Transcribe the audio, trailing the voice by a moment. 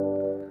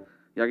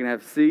Y'all can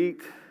have a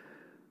seat.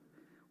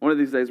 One of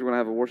these days we're going to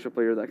have a worship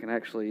leader that can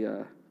actually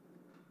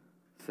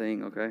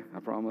sing, okay? I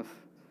promise.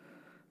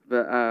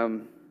 But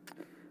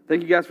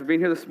thank you guys for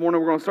being here this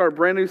morning. We're going to start a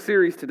brand new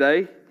series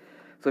today.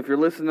 So if you're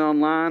listening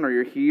online or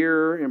you're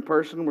here in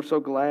person, we're so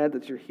glad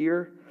that you're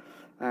here.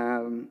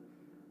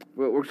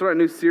 We're starting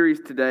a new series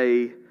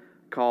today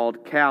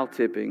called cow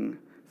tipping.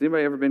 Has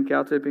anybody ever been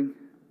cow tipping?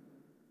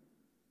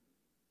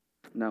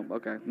 No?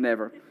 Okay,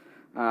 never.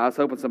 I was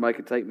hoping somebody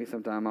could take me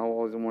sometime. I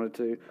always wanted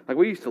to. Like,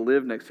 we used to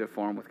live next to a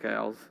farm with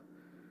cows.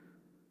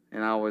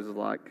 And I always was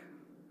like,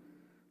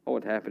 what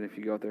would happen if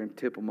you go out there and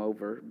tip them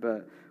over?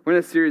 But we're in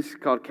a series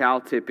called cow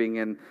tipping.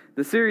 And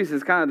the series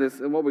is kind of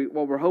this, and what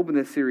we're hoping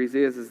this series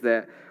is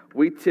that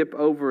we tip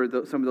over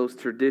some of those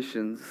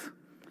traditions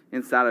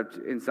inside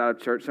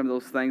of church, some of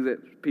those things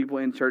that people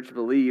in church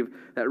believe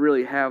that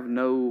really have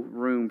no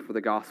room for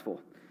the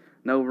gospel,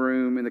 no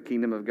room in the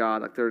kingdom of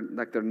God. Like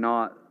they're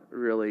not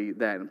really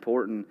that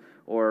important,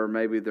 or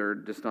maybe they're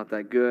just not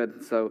that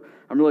good. So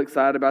I'm really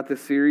excited about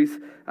this series.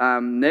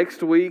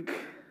 Next week,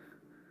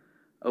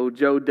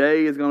 Joe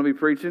Day is going to be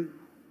preaching.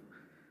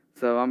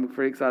 So I'm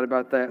pretty excited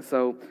about that.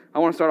 So I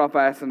want to start off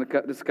by asking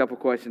just a couple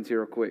questions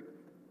here real quick.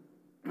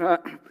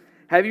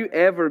 Have you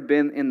ever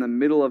been in the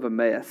middle of a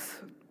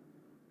mess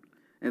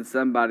and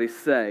somebody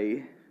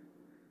say,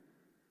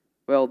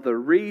 well, the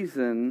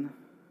reason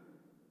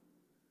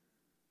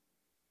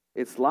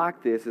it's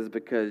like this is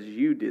because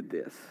you did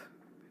this?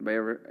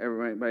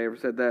 Anybody ever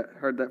said that,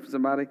 heard that from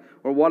somebody?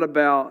 Or what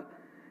about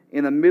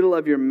in the middle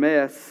of your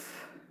mess,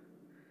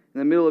 in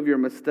the middle of your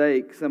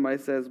mistake, somebody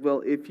says,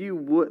 well, if you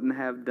wouldn't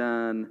have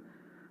done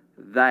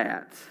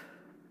that,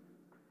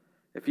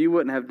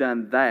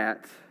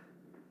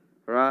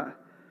 right,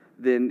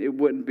 then it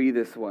wouldn't be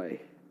this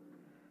way.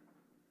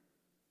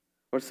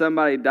 Or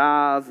somebody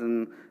dies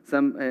and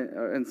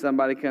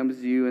somebody comes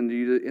to you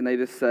and they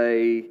just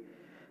say,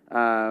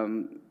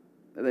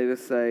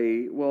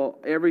 well,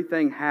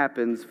 everything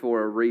happens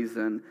for a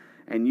reason,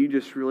 and you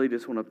just really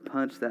just want to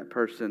punch that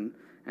person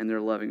in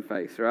their loving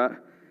face, right?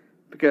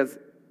 Because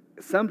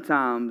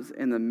sometimes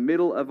in the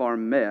middle of our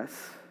mess,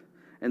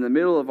 in the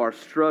middle of our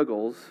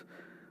struggles,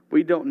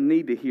 we don't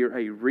need to hear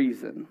a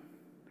reason,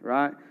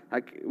 right?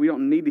 Like, we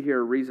don't need to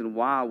hear a reason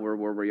why we're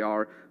where we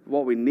are.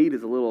 What we need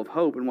is a little of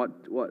hope. And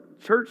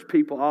what church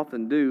people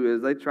often do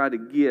is they try to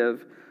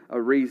give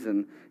a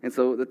reason. And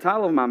so the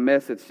title of my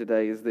message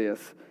today is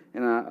this,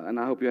 and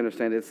I hope you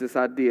understand it. It's this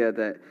idea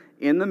that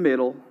in the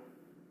middle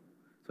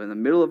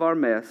of our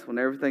mess, when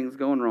everything's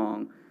going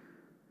wrong,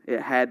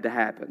 it had to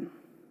happen.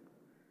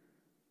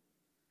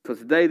 So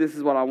today, this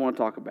is what I want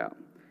to talk about.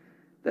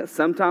 That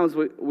sometimes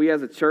we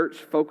as a church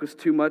focus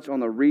too much on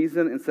the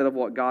reason instead of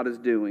what God is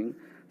doing.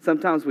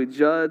 Sometimes we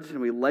judge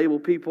and we label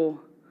people,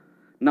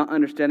 not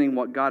understanding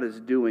what God is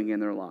doing in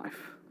their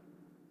life.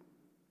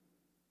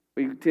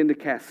 We tend to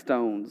cast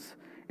stones.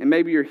 And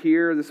maybe you're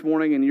here this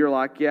morning and you're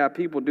like, yeah,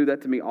 people do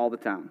that to me all the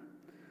time.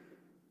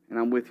 And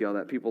I'm with you on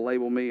that. People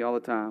label me all the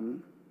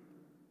time.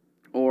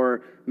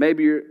 Or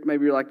maybe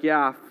you're like,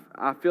 yeah,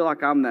 I feel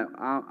like I'm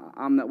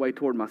that way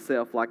toward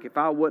myself. Like, if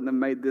I wouldn't have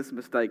made this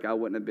mistake, I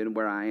wouldn't have been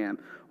where I am.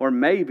 Or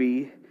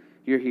maybe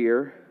you're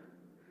here.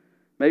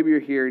 Maybe you're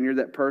here and you're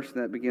that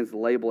person that begins to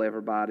label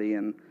everybody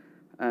and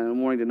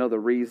wanting to know the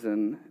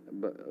reason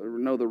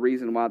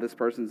why this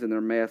person's in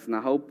their mess. And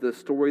I hope the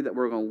story that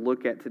we're going to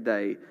look at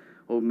today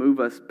will move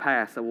us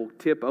past, and we'll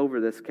tip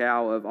over this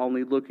cow of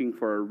only looking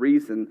for a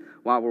reason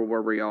why we're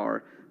where we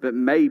are. But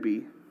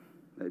maybe,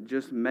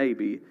 just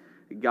maybe,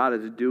 God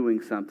is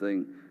doing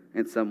something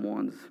in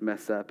someone's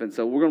mess up. And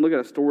so we're going to look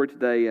at a story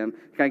today, and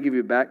kind of give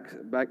you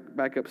a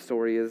backup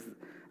story. Is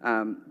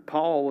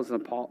Paul was an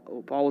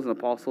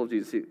apostle of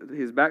Jesus.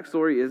 His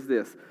backstory is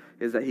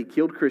that he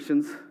killed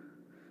Christians,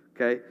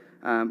 okay,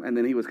 and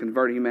then he was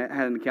converted. He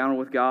had an encounter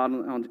with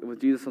God,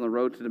 with Jesus on the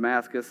road to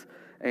Damascus,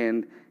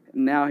 and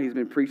now he's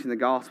been preaching the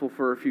gospel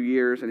for a few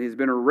years, and he's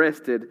been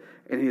arrested,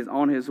 and he's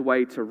on his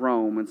way to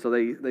Rome. And so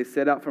they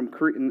set out from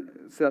Crete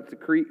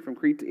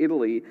to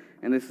Italy,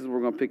 and this is where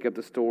we're going to pick up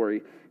the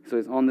story. So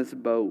he's on this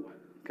boat,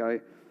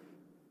 okay?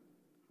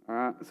 All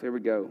right, so here we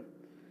go.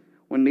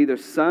 When neither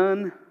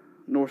sun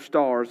nor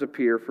stars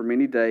appear for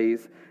many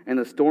days, and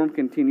the storm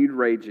continued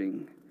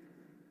raging.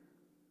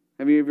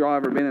 Have any of y'all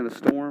ever been in a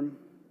storm?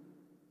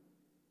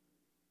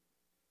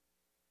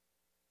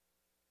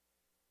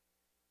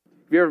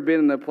 Have you ever been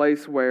in a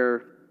place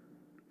where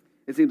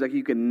it seems like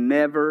you can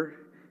never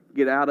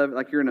get out of it,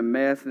 like you're in a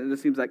mess, and it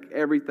just seems like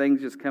everything's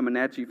just coming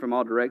at you from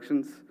all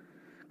directions?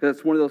 Because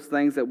it's one of those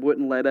things that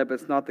wouldn't let up.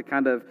 It's not the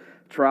kind of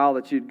trial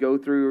that you'd go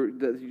through,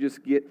 that you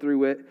just get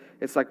through it.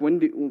 It's like, when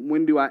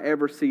do I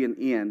ever see an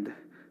end?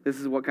 This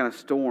is what kind of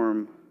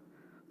storm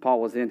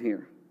Paul was in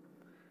here.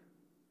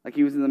 Like,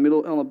 he was in the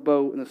middle on a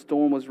boat, and the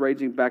storm was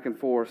raging back and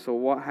forth. So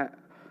what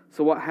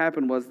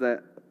happened is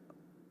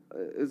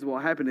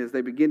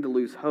they begin to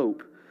lose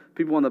hope.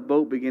 People on the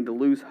boat begin to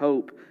lose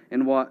hope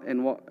in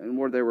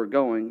where they were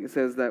going. It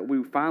says that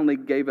we finally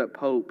gave up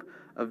hope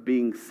of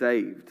being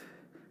saved.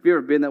 Have you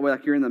ever been that way?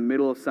 Like, you're in the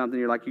middle of something,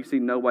 you're like, you see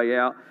no way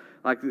out.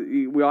 Like,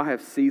 we all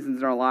have seasons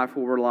in our life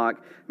where we're like,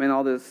 man,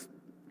 all this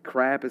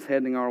crap is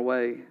heading our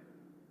way.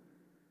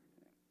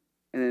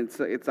 And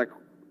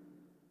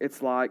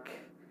it's like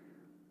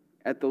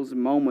at those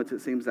moments,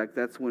 it seems like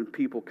that's when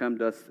people come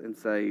to us and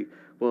say,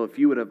 well, if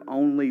you would have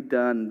only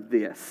done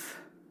this,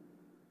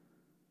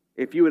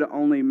 if you would have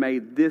only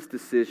made this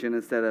decision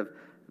instead of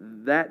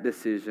that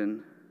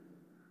decision,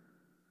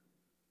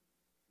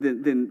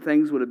 then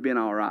things would have been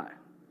all right.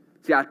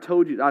 See, I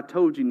told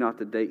you not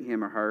to date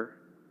him or her,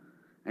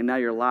 and now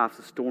your life's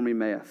a stormy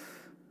mess.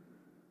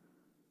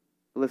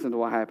 Listen to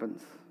what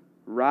happens.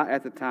 Right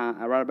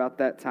about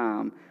that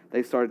time,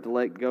 they started to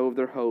let go of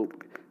their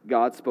hope.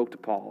 God spoke to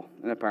Paul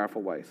in a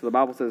powerful way. So the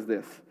Bible says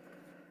this: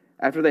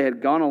 after they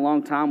had gone a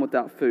long time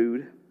without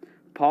food,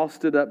 Paul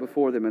stood up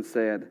before them and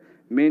said,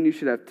 "Men, you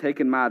should have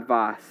taken my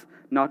advice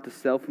not to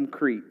sail from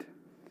Crete,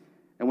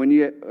 and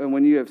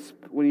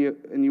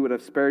you would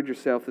have spared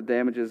yourself the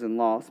damages and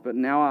loss. But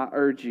now I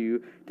urge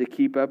you to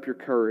keep up your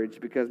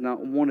courage, because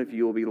not one of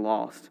you will be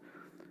lost.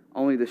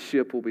 Only the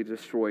ship will be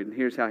destroyed." And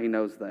here's how he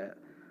knows that.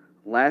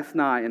 "Last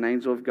night, an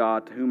angel of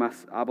God, to whom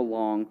I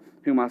belong,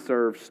 whom I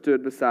serve,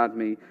 stood beside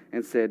me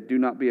and said, 'Do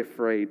not be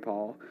afraid,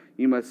 Paul.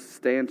 You must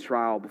stand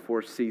trial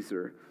before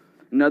Caesar.'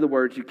 In other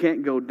words, you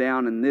can't go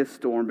down in this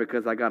storm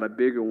because I got a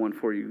bigger one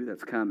for you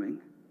that's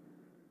coming.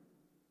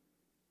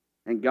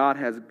 And God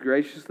has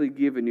graciously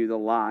given you the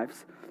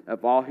lives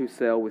of all who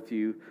sail with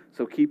you.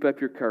 So keep up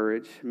your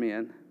courage,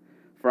 men,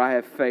 for I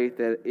have faith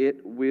that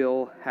it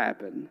will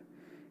happen.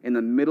 In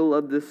the middle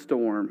of this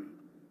storm,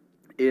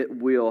 it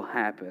will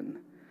happen.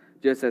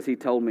 Just as he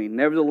told me,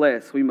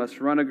 nevertheless, we must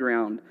run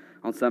aground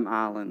on some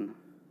island."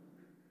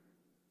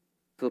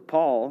 So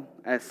Paul,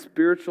 as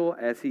spiritual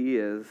as he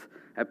is,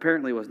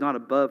 apparently was not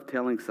above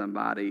telling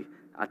somebody,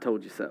 "I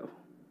told you so."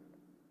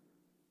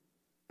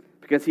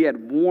 Because he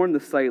had warned the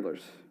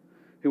sailors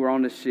who were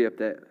on the ship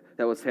that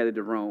was headed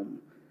to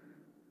Rome,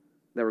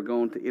 that were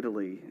going to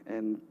Italy.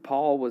 And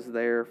Paul was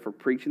there for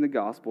preaching the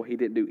gospel. He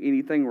didn't do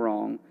anything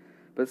wrong.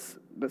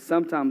 But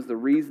sometimes the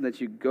reason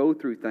that you go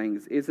through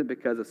things isn't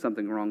because of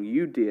something wrong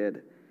you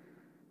did,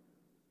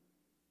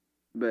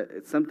 but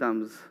it's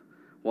sometimes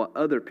what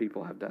other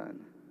people have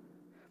done.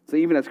 So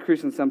even as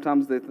Christians,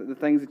 sometimes the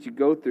things that you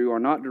go through are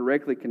not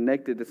directly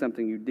connected to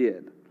something you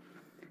did.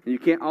 And you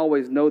can't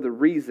always know the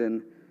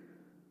reason,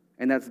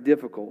 and that's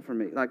difficult for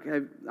me. Like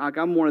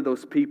I'm one of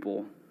those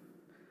people.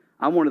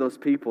 I'm one of those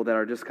people that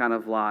are just kind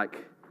of like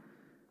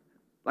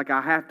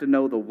I have to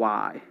know the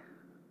why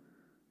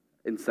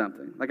in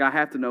something. Like I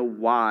have to know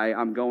why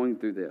I'm going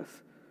through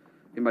this.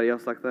 Anybody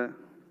else like that?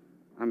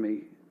 I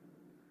mean,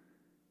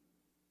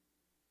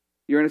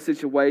 you're in a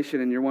situation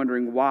and you're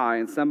wondering why,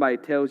 and somebody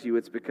tells you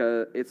it's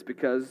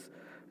because,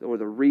 or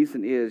the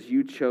reason is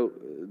you chose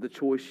the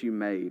choice you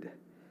made.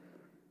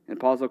 And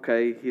Paul's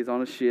okay. He's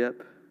on a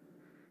ship.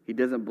 He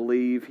doesn't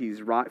believe he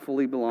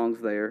rightfully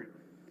belongs there.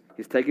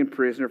 He's taken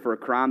prisoner for a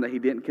crime that he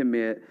didn't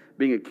commit,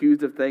 being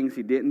accused of things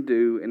he didn't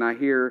do. And I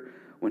hear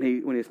when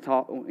he's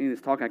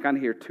talking, I kind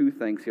of hear two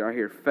things here. I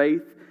hear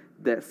faith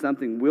that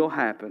something will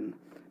happen,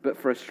 but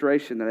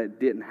frustration that it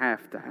didn't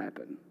have to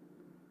happen.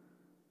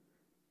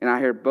 And I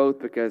hear both,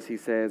 because he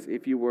says,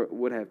 if you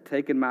would have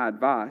taken my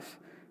advice,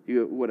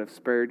 you would have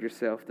spared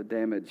yourself the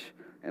damage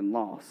and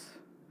loss.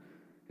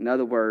 In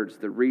other words,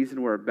 the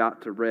reason we're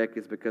about to wreck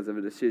is because of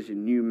a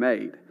decision you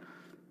made.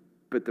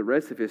 But the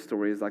rest of his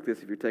story is like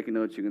this. If you're taking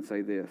notes, you can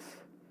say this.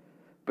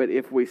 But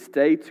if we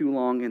stay too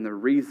long in the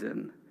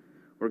reason,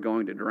 we're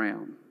going to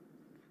drown.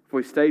 If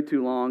we stay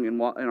too long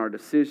in our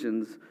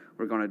decisions,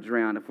 we're going to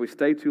drown. If we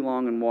stay too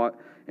long in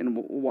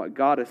what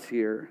got us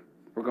here,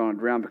 we're going to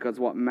drown. Because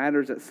what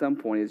matters at some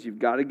point is you've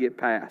got to get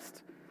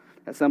past.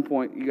 At some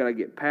point, you got to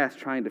get past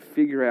trying to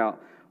figure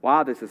out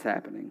why this is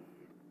happening.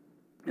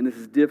 And this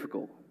is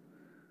difficult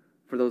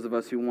for those of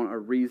us who want a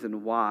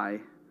reason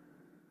why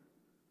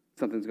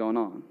something's going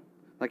on.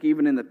 Like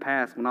even in the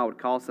past, when I would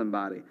call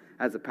somebody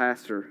as a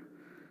pastor,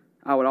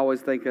 I would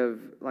always think of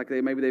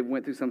maybe they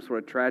went through some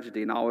sort of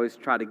tragedy, and I always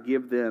try to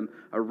give them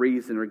a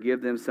reason or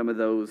give them some of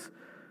those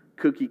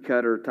cookie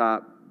cutter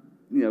type,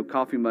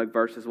 coffee mug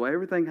verses. Well,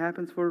 everything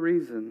happens for a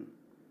reason.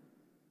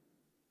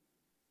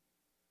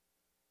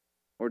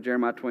 Or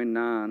Jeremiah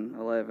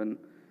 29:11,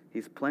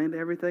 He's planned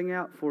everything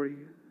out for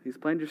you. He's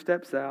planned your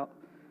steps out.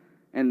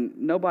 And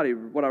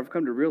what I've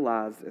come to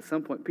realize at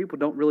some point, people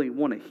don't really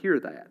want to hear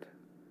that.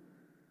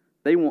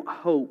 They want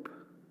hope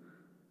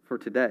for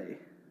today.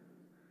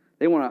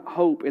 They want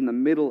hope in the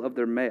middle of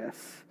their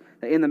mess.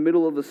 In the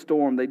middle of the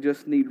storm, they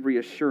just need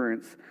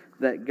reassurance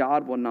that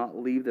God will not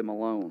leave them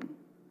alone.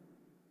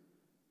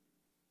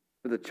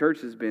 But the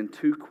church has been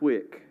too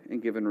quick in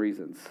giving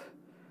reasons.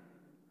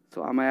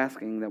 So I'm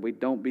asking that we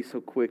don't be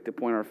so quick to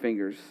point our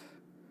fingers.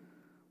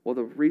 Well,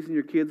 the reason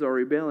your kids are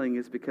rebelling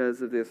is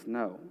because of this.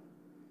 No.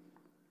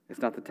 It's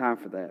not the time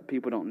for that.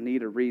 People don't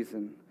need a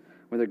reason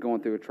when they're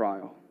going through a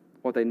trial.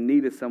 What they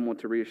need is someone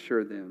to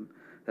reassure them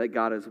that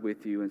God is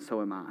with you, and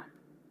so am I.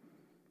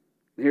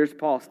 And here's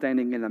Paul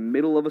standing in the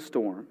middle of a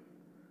storm.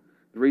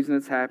 The reason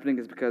it's happening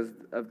is because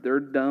of their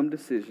dumb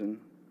decision.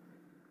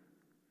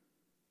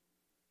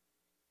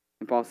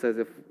 And Paul says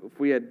if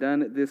we had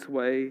done it this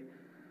way,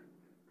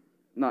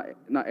 not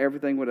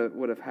everything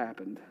would have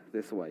happened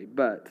this way.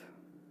 But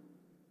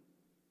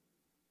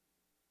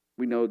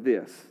we know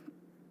this,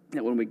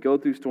 that when we go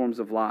through storms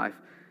of life,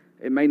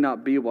 it may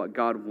not be what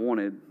God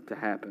wanted to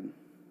happen.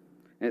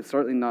 And it's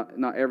certainly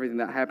not everything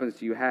that happens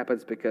to you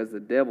happens because the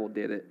devil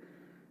did it.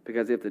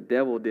 Because if the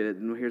devil did it,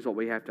 then here's what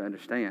we have to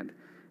understand,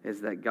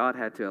 is that God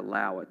had to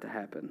allow it to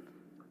happen.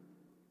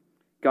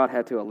 God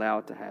had to allow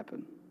it to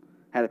happen.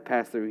 Had to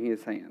pass through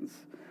his hands.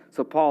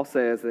 So Paul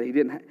says that it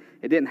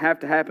didn't have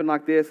to happen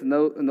like this, and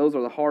those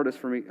are the hardest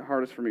for me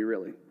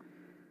really.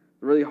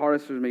 Really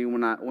hardest for me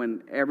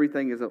when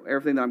everything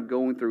that I'm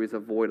going through is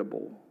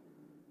avoidable.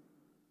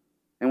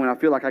 And when I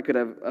feel like I could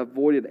have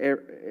avoided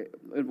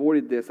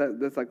this,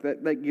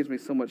 that gives me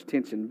so much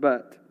tension.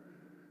 But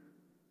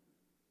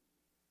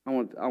I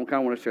kind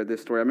of want to share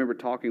this story. I remember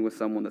talking with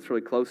someone that's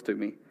really close to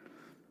me,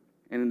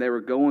 and they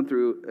were going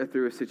through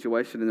a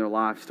situation in their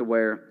lives to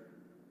where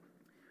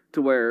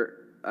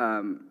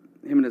him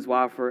and his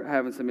wife were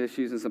having some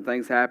issues and some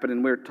things happened,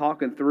 and we were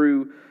talking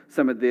through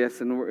some of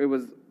this, and we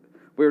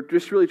were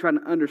just really trying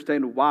to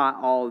understand why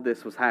all of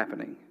this was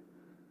happening.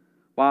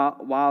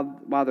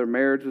 Why their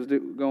marriage was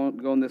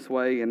going this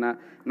way, and I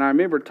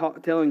remember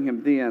telling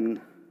him then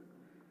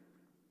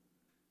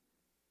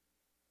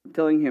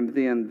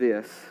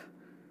this,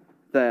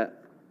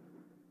 that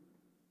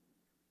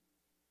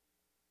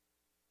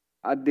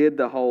I did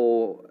the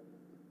whole.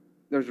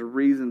 There's a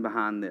reason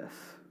behind this.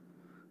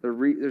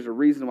 There's a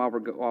reason why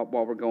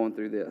we're going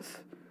through this.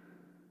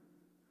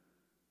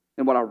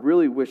 And what I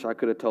really wish I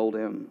could have told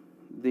him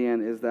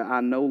then is that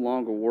I no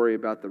longer worry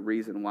about the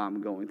reason why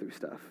I'm going through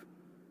stuff.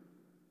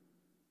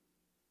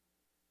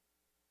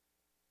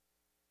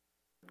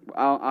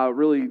 I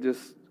really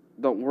just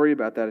don't worry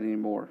about that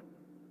anymore.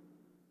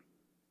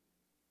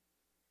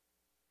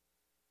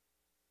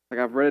 Like,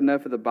 I've read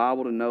enough of the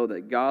Bible to know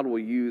that God will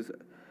use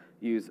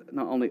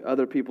not only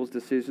other people's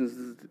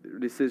decisions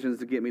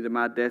to get me to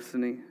my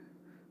destiny,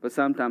 but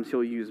sometimes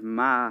He'll use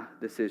my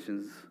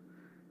decisions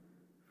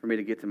for me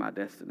to get to my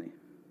destiny.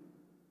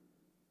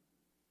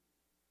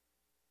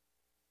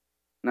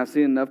 And I've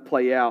seen enough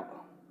play out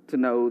to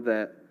know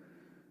that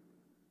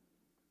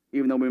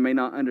even though we may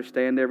not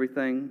understand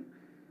everything,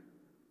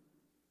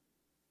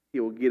 He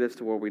will get us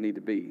to where we need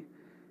to be.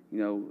 You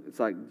know, it's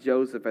like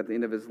Joseph at the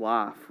end of his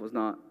life was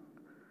not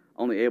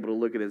only able to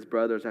look at his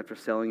brothers after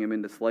selling him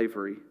into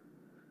slavery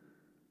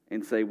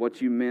and say,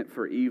 what you meant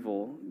for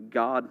evil,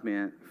 God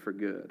meant for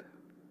good.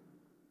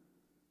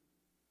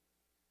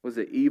 Was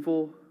it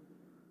evil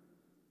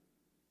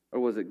or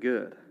was it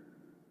good?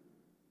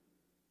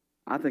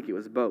 I think it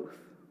was both.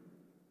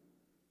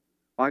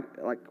 Why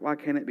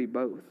can't it be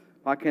both?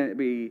 Why can't it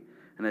be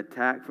an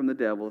attack from the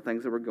devil, the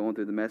things that we're going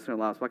through, the mess in our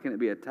lives? Why can't it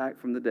be an attack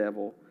from the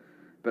devil,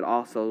 but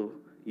also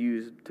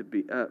used to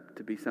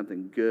be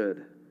something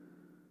good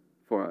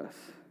for us?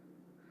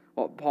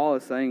 What Paul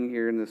is saying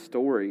here in this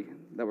story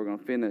that we're going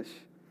to finish,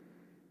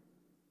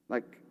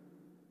 like,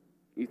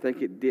 you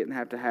think it didn't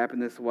have to happen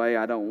this way.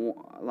 I don't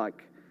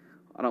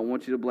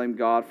want you to blame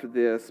God for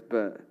this,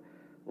 but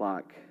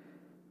like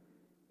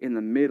in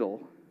the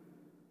middle,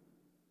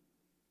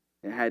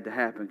 it had to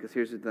happen. Because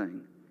here's the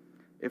thing: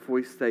 if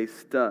we stay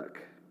stuck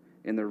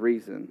in the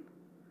reason,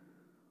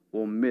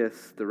 we'll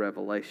miss the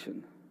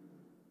revelation.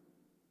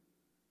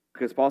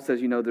 Because Paul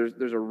says,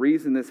 there's a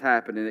reason this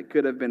happened, and it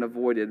could have been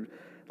avoided.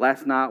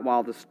 Last night,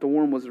 while the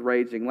storm was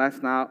raging,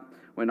 last night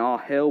when all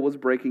hell was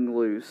breaking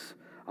loose,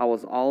 I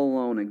was all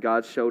alone, and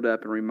God showed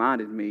up and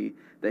reminded me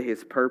that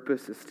His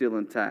purpose is still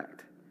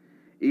intact.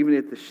 Even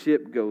if the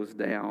ship goes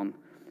down,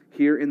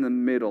 here in the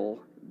middle,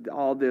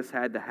 all this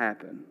had to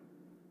happen.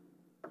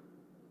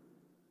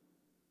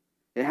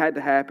 It had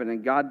to happen,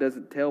 and God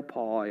doesn't tell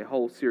Paul a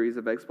whole series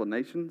of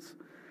explanations.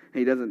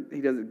 He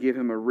doesn't give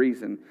him a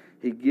reason.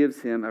 He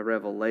gives him a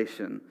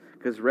revelation,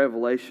 because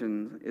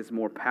revelation is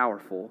more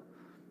powerful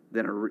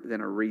than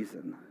a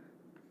reason.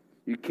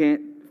 You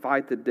can't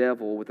fight the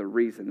devil with a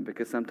reason,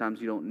 because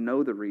sometimes you don't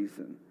know the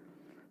reason.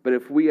 But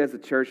if we as a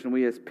church and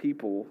we as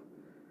people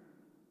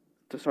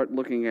to start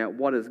looking at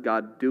what is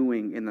God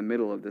doing in the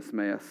middle of this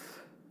mess,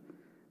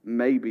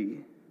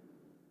 maybe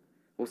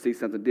we'll see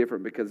something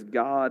different, because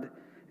God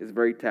is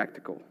very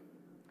tactical.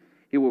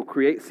 He will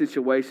create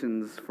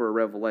situations for a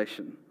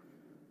revelation.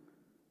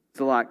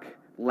 So like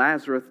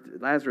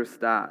Lazarus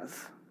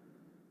dies.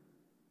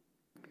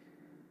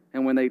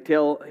 And when they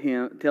tell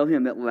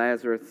him that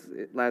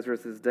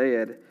Lazarus is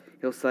dead,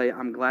 he'll say,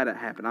 I'm glad it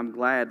happened. I'm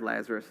glad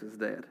Lazarus is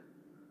dead.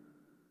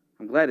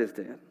 I'm glad he's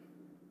dead.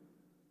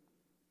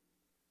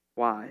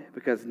 Why?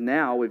 Because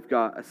now we've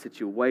got a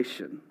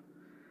situation.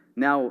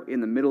 Now in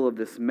the middle of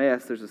this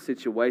mess, there's a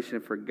situation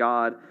for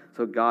God,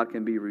 so God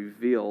can be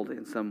revealed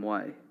in some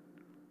way.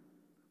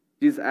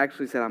 Jesus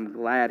actually said, I'm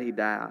glad he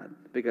died.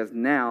 Because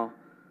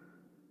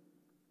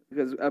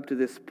up to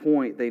this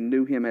point, they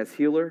knew him as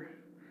healer,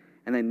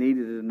 and they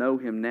needed to know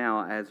him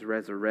now as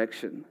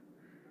resurrection.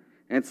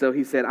 And so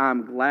he said,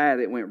 I'm glad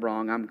it went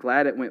wrong. I'm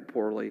glad it went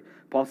poorly.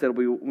 Paul said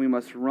we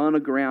must run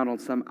aground on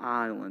some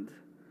island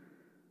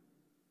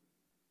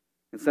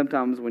And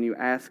sometimes when you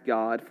ask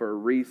God for a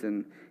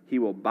reason, He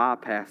will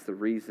bypass the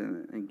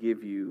reason and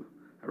give you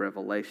a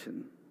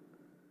revelation.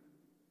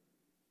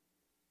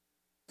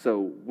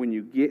 So when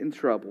you get in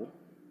trouble,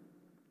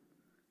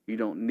 you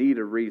don't need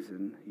a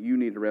reason. You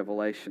need a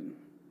revelation.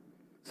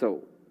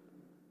 So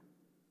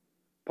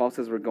Paul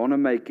says we're going to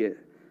make it,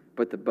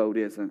 but the boat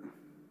isn't.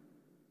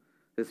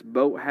 This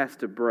boat has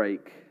to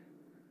break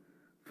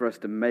for us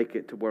to make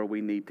it to where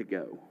we need to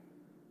go.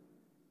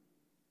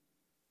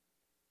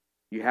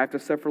 You have to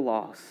suffer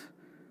loss,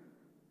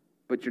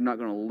 but you're not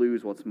going to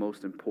lose what's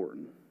most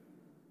important.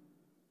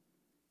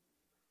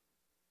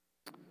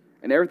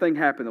 And everything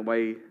happened the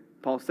way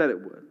Paul said it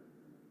would.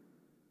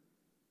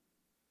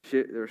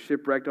 They were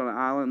shipwrecked on an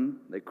island.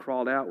 They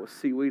crawled out with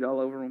seaweed all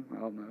over them. I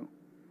don't know.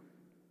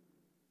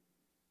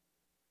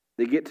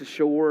 They get to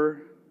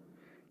shore.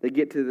 They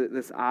get to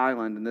this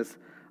island. And this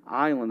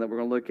island that we're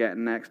going to look at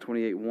in Acts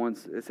 28,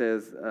 once it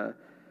says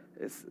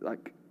it's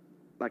like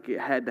it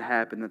had to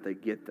happen that they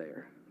get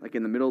there. Like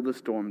in the middle of the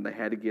storm, they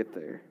had to get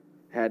there.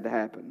 It had to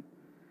happen.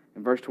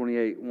 And verse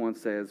 28:1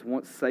 says,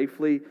 once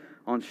safely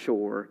on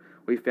shore,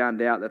 we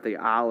found out that the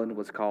island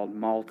was called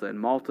Malta. And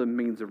Malta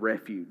means a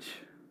refuge.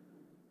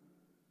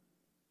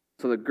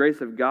 So the grace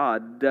of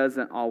God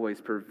doesn't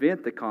always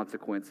prevent the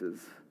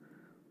consequences,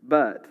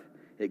 but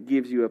it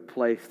gives you a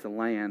place to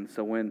land.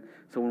 So when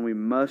we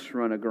must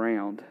run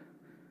aground,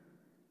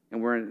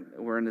 and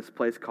we're in this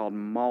place called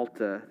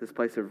Malta, this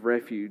place of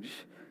refuge,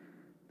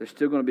 there's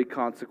still going to be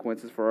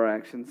consequences for our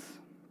actions.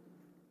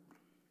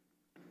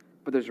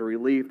 But there's a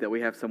relief that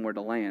we have somewhere to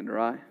land,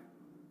 right?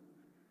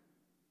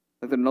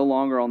 That they're no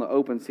longer on the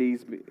open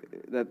seas,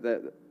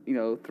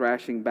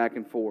 thrashing back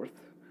and forth,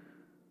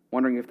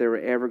 wondering if they were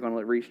ever going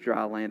to reach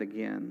dry land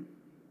again.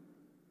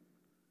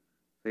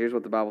 So here's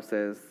what the Bible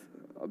says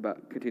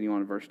about, continue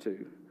on in verse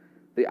 2.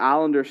 The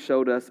islanders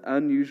showed us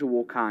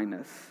unusual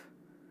kindness.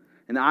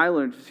 And the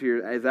islanders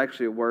here is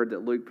actually a word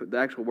that the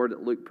actual word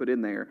that Luke put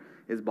in there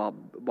is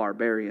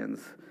barbarians.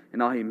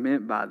 And all he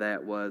meant by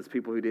that was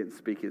people who didn't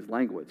speak his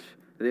language.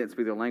 They didn't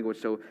speak their language,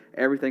 so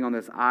everything on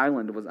this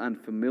island was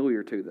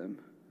unfamiliar to them.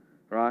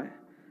 Right?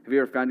 Have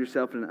you ever found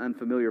yourself in an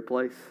unfamiliar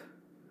place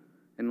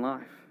in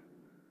life?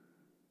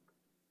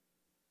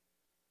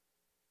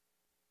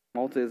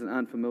 Malta is an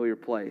unfamiliar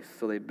place,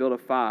 so they built a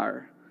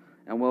fire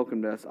and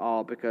welcomed us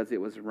all because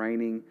it was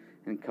raining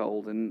and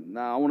cold. And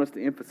now I want us to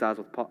empathize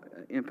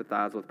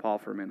with Paul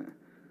for a minute,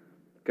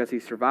 because he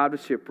survived a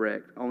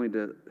shipwreck only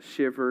to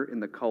shiver in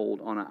the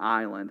cold on an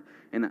island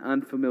in an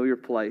unfamiliar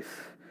place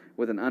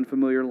with an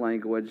unfamiliar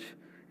language,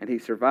 and he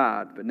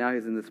survived, but now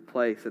he's in this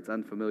place that's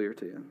unfamiliar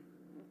to him.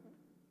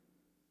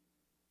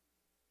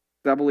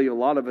 I believe a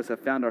lot of us have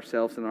found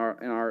ourselves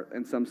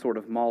in some sort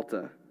of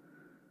Malta.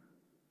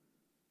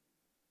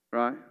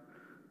 Right?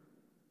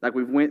 Like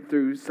we went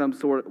through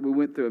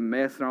a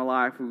mess in our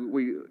life.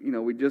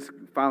 We just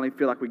finally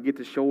feel like we get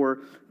to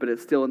shore, but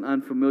it's still an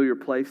unfamiliar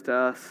place to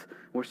us.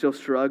 We're still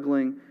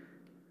struggling,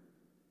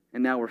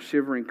 and now we're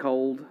shivering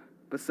cold.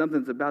 But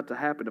something's about to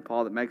happen to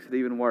Paul that makes it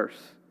even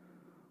worse.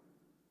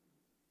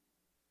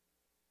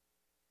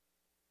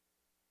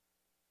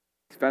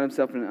 He's found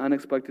himself in an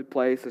unexpected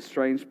place, a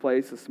strange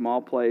place, a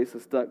small place, a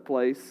stuck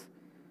place.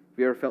 Have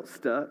you ever felt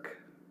stuck?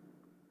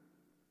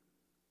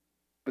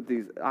 But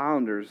these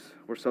islanders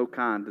were so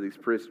kind to these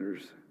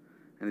prisoners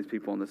and these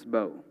people on this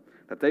boat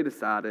that they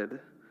decided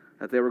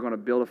that they were going to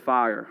build a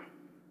fire.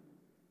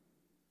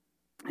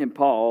 And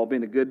Paul,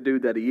 being a good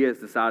dude that he is,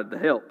 decided to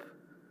help.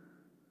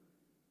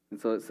 And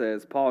so it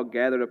says, Paul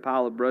gathered a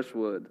pile of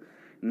brushwood,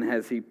 and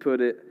as he put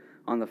it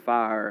on the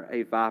fire,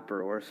 a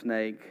viper or a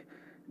snake,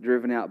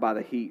 driven out by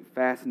the heat,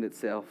 fastened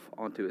itself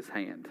onto his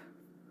hand.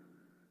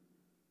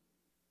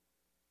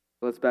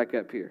 So let's back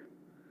up here.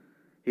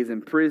 He's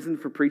imprisoned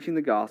for preaching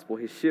the gospel.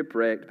 He's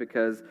shipwrecked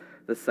because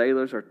the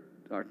sailors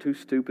are too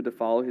stupid to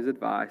follow his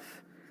advice.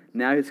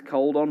 Now he's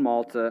cold on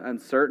Malta,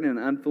 uncertain in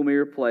an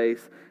unfamiliar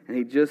place, and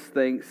he just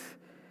thinks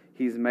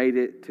he's made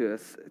it to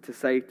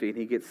safety, and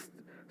he gets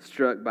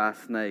struck by a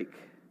snake.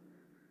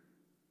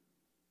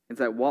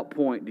 It's at what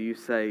point do you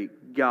say,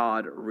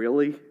 God,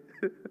 really?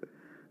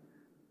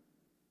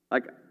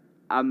 Like,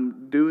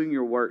 I'm doing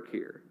your work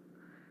here.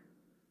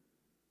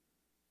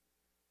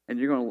 And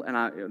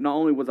not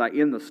only was I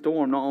in the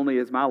storm, not only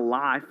has my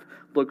life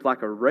looked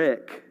like a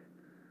wreck,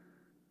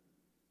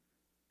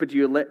 but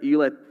you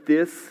let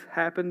this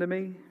happen to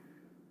me?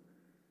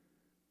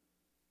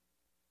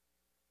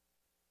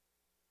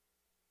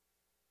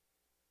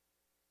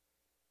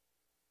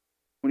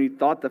 When you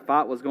thought the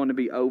fight was going to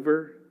be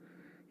over,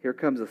 here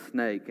comes a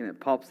snake, and it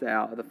pops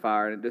out of the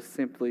fire, and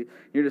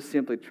you're just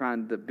simply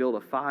trying to build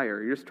a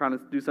fire. You're just trying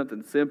to do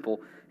something simple,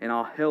 and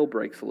all hell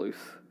breaks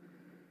loose.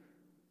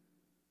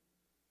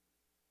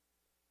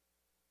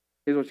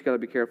 Here's what you got to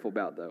be careful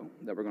about, though,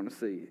 that we're going to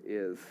see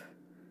is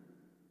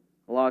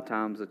a lot of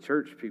times the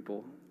church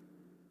people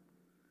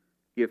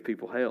give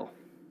people hell.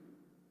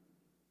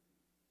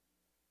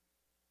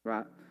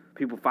 Right?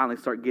 People finally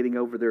start getting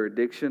over their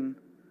addiction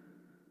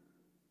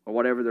or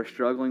whatever they're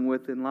struggling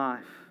with in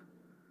life,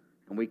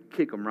 and we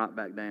kick them right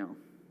back down.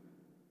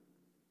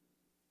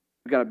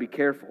 we got to be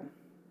careful.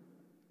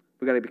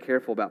 We got to be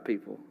careful about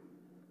people.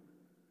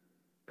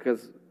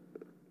 Because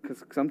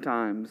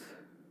sometimes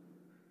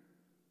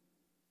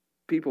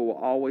people will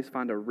always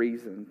find a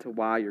reason to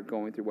why you're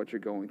going through what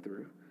you're going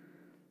through.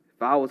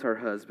 If I was her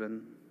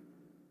husband,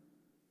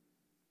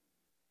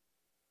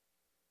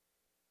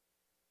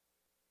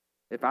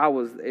 if I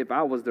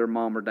was their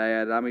mom or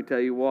dad, let me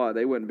tell you what,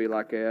 they wouldn't be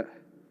like that.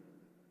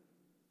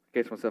 I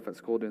catch myself at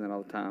school doing that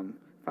all the time.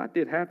 If I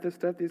did half this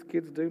stuff these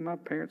kids do, my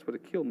parents would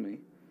have killed me.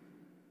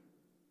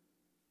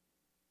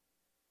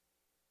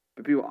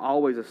 But people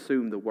always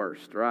assume the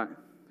worst, right?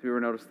 Have you ever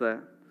noticed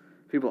that?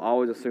 People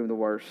always assume the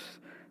worst.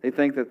 They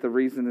think that the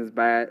reason is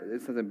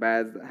something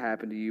bad that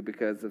happened to you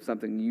because of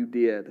something you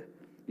did.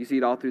 You see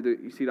it all through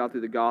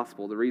the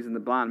gospel. The reason the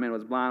blind man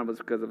was blind was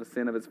because of a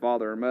sin of his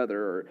father or mother,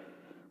 or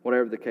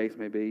whatever the case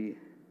may be.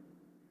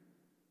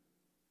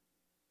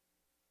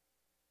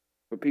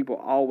 But people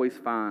always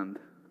find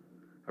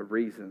a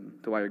reason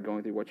to why you're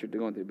going through what you're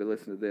going through. But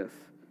listen to this.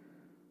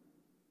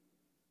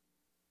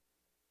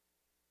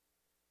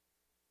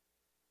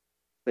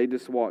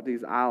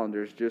 These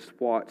islanders just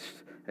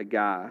watched a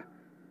guy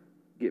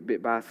get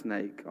bit by a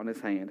snake on his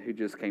hand who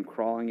just came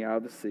crawling out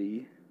of the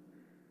sea.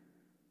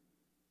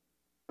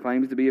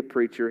 Claims to be a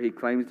preacher. He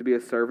claims to be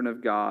a servant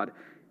of God.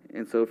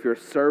 And so if you're a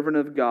servant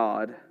of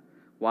God,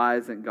 why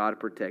isn't God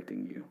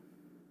protecting you?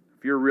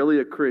 If you're really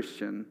a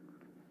Christian,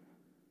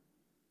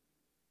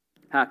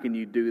 how can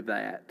you do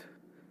that?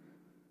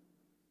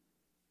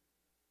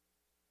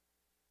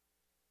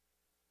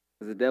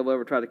 Has the devil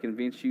ever tried to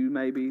convince you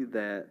maybe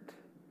that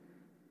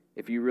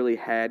if you really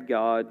had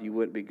God, you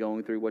wouldn't be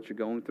going through what you're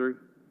going through?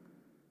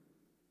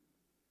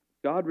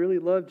 God really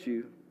loved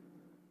you.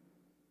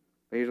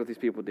 But here's what these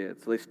people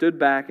did. So they stood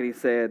back and he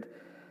said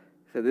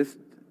this,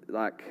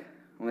 like,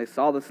 when they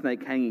saw the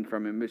snake hanging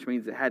from him, which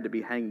means it had to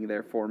be hanging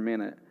there for a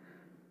minute.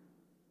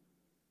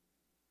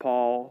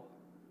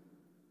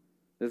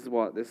 This is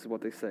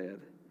what they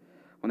said.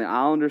 When the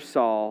islanders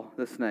saw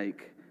the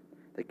snake,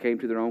 they came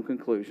to their own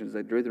conclusions.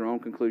 They drew their own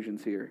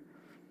conclusions here.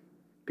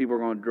 People are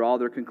going to draw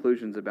their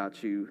conclusions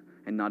about you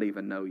and not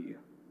even know you.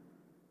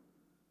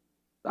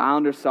 The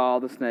islanders saw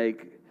the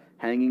snake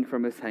hanging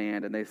from his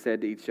hand, and they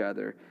said to each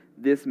other,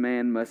 "This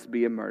man must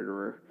be a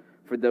murderer,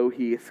 for though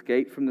he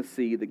escaped from the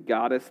sea, the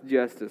goddess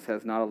Justice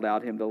has not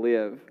allowed him to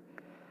live."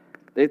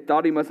 They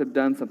thought he must have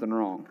done something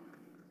wrong.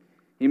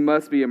 He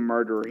must be a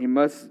murderer. He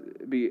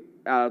must be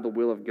out of the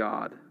will of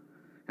God.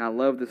 And I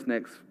love this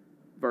next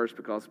verse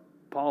because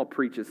Paul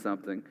preaches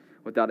something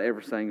without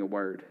ever saying a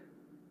word.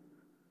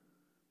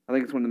 I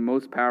think it's one of the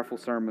most powerful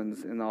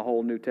sermons in the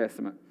whole New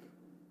Testament.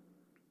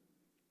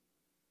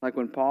 Like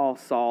when Paul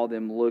saw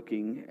them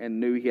looking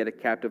and knew he had a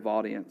captive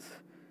audience,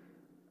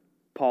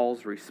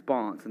 Paul's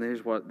response, and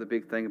here's what the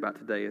big thing about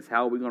today is,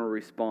 how are we going to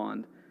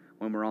respond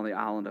when we're on the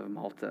island of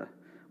Malta,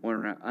 when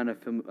we're in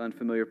an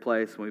unfamiliar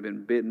place, when we've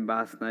been bitten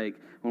by a snake,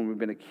 when we've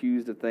been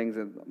accused of things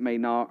that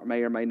may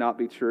or may not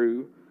be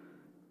true?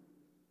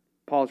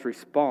 Paul's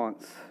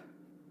response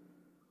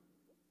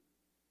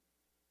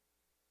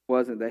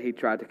wasn't that he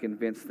tried to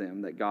convince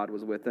them that God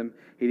was with him.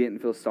 He didn't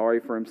feel sorry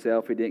for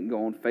himself. He didn't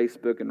go on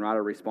Facebook and write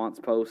a response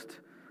post.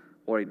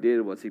 What he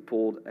did was he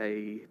pulled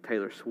a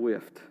Taylor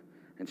Swift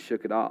and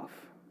shook it off.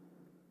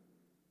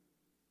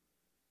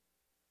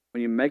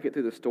 When you make it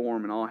through the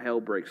storm and all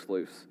hell breaks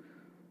loose,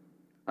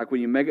 like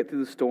when you make it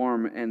through the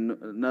storm and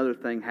another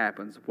thing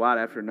happens, one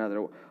after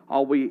another,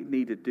 all we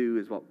need to do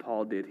is what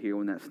Paul did here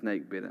when that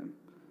snake bit him.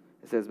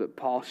 It says, but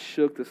Paul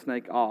shook the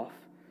snake off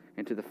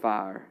into the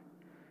fire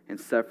and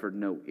suffered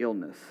no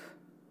illness.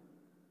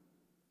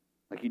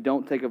 Like you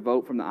don't take a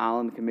vote from the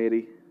island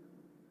committee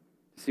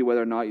to see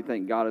whether or not you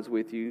think God is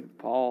with you.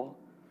 Paul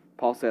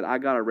said, I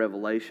got a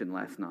revelation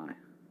last night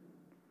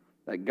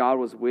that God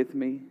was with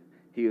me.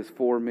 He was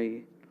for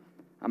me.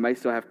 I may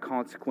still have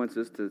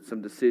consequences to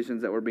some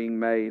decisions that were being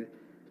made,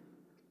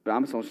 but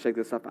I'm just going to shake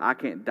this up. I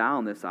can't die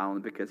on this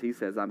island because he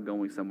says I'm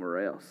going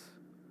somewhere else.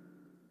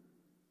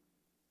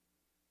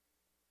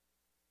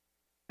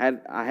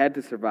 I had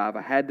to survive.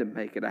 I had to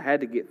make it. I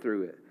had to get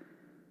through it.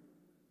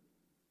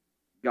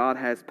 God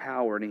has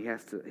power, and He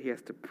has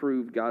to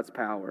prove God's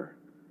power.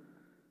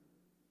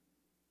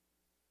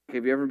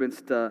 Have you ever been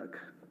stuck?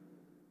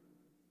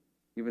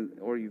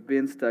 You've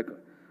been stuck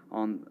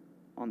on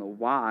the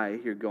why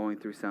you're going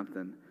through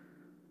something,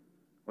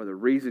 or the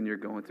reason you're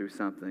going through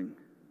something,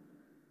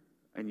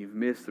 and you've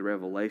missed the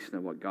revelation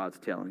of what God's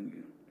telling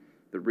you.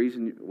 The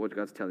reason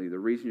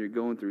you're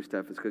going through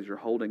stuff is because you're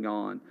holding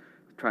on,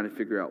 trying to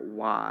figure out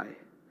why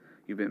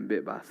you've been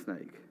bit by a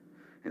snake,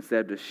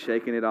 instead of just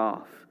shaking it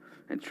off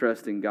and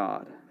trusting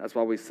God. That's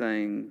why we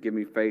sing, give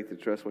me faith to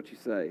trust what you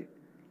say.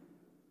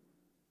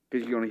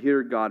 Because you're going to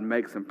hear God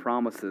make some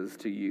promises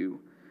to you.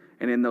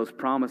 And in those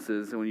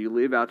promises, and when you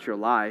live out your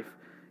life,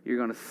 you're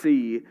going to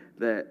see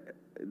that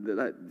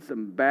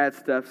some bad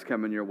stuff's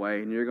coming your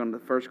way. And the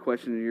first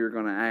question you're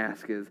going to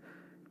ask is,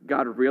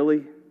 God,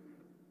 really?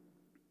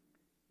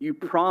 You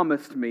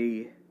promised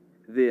me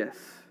this.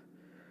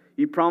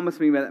 You promised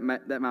me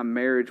that my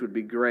marriage would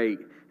be great,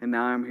 and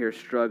now I'm here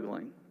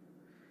struggling.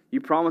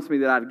 You promised me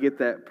that I'd get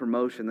that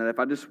promotion, that if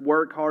I just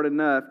work hard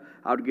enough,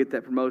 I would get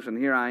that promotion.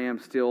 Here I am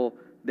still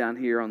down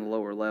here on the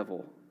lower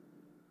level.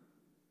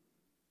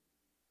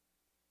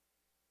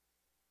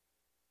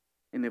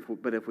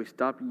 But if we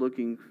stop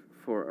looking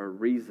for a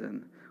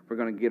reason, we're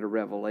going to get a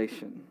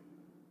revelation.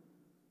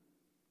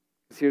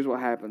 Because here's what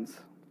happens,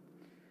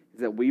 is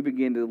that we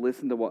begin to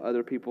listen to what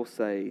other people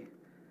say,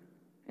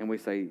 and we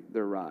say,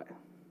 they're right.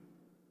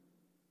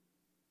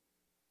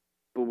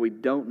 But we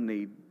don't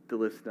need to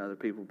listen to other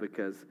people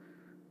because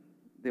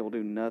they will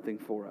do nothing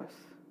for us.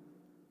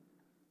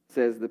 It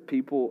says the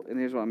people, and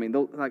here's what I mean,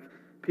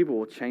 people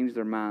will change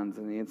their minds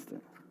in an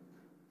instant.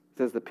 It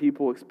says the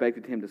people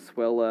expected him to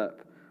swell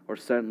up or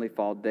suddenly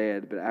fall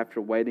dead, but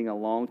after waiting a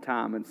long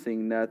time and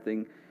seeing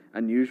nothing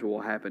unusual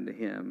happen to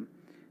him,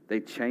 they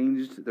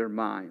changed their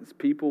minds.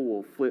 People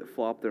will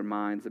flip-flop their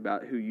minds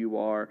about who you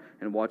are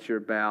and what you're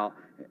about,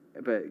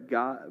 but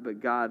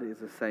God is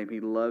the same. He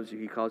loves you.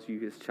 He calls you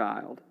his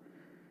child.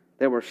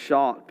 They were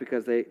shocked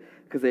because they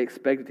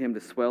expected him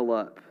to swell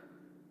up.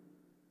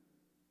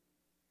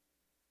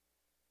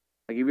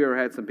 Like, have you ever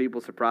had some people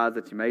surprised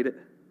that you made it?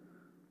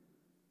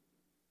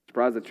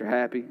 Surprised that you're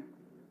happy?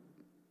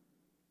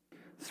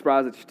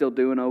 Surprised that you're still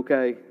doing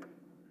okay?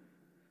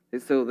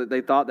 It's so that they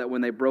thought that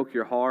when they broke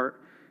your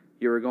heart,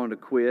 you were going to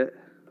quit.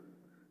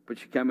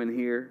 But you come in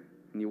here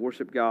and you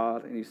worship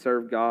God and you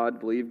serve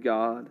God, believe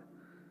God.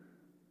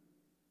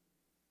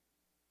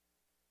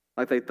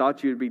 Like they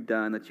thought you'd be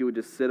done, that you would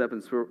just sit up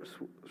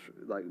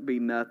and be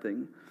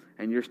nothing,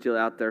 and you're still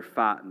out there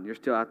fighting. You're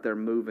still out there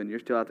moving. You're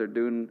still out there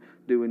doing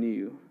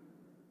you.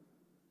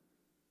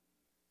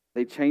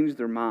 They change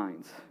their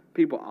minds.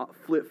 People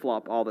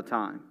flip-flop all the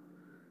time.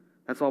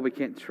 That's why we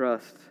can't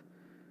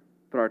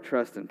put our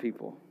trust in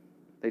people.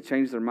 They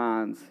changed their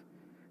minds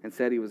and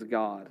said he was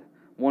God.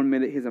 1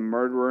 minute he's a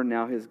murderer,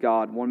 now he's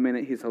God. 1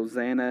 minute he's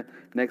Hosanna,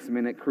 next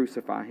minute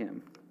crucify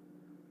him.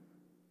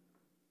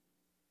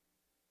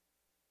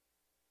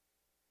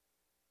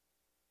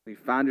 You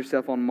find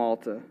yourself on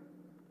Malta,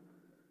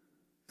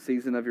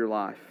 season of your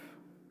life.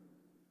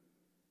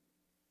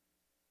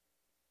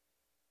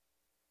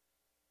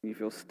 You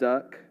feel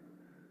stuck.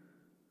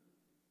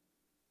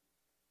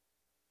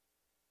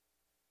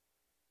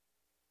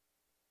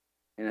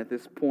 And at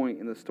this point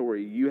in the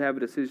story, you have a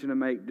decision to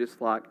make just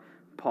like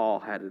Paul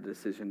had a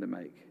decision to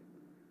make.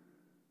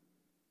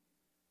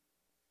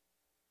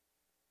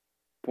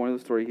 The point of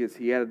the story is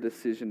he had a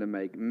decision to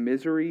make.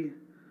 Misery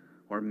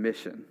or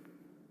mission.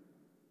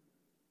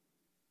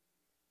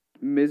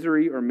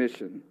 Misery or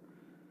mission.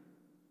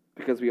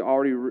 Because we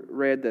already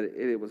read that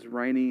it was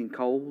rainy and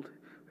cold.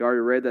 We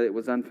already read that it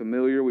was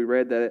unfamiliar. We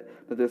read that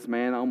this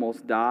man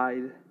almost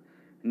died. And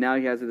now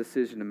he has a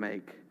decision to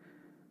make.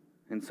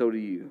 And so do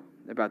you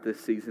about this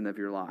season of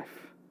your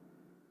life.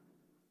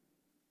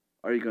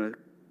 Are you going to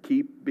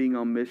keep being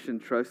on mission,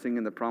 trusting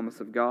in the promise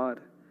of God?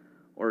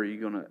 Or are you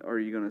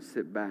going to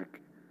sit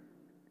back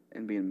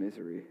and be in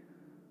misery?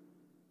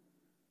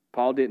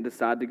 Paul didn't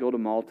decide to go to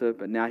Malta,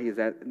 but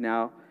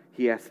now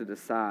he has to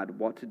decide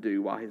what to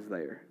do while he's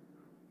there.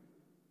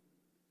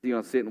 Is he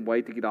going to sit and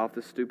wait to get off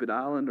this stupid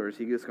island, or is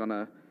he just going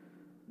to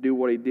do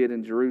what he did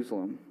in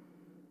Jerusalem?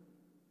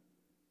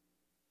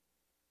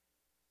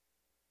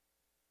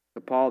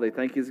 But Paul, they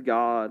think he's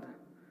God.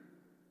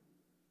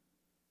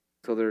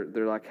 So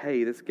they're like,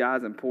 hey, this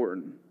guy's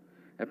important.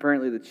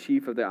 Apparently the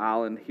chief of the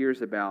island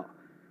hears about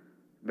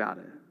it.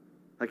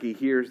 Like he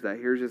hears that.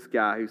 Here's this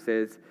guy who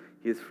says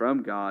he's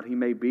from God. He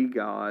may be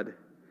God.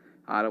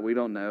 We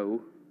don't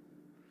know.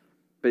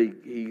 But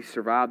he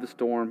survived the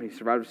storm. He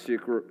survived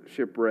a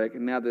shipwreck.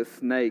 And now this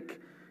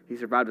snake, he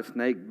survived a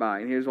snake bite.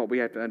 And here's what we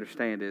have to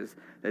understand is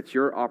that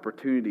your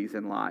opportunities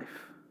in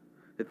life,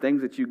 the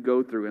things that you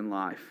go through in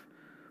life,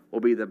 will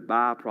be the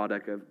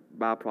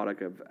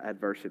byproduct of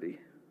adversity.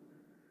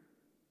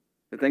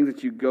 The things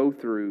that you go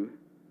through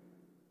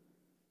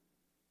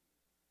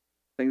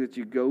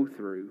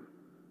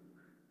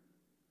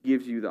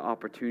gives you the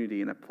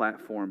opportunity and a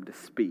platform to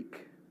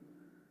speak.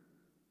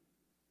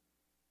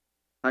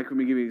 Like, let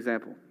me give you an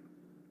example.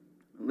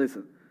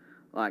 Listen,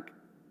 like,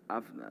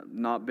 I've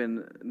not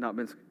been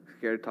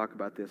scared to talk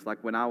about this.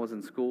 Like, when I was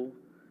in school,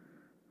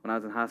 when I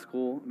was in high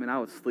school, I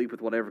would sleep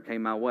with whatever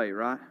came my way,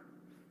 right?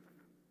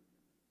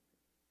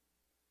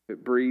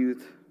 It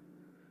breathed.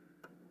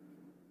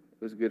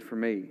 It was good for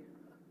me.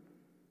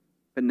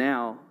 But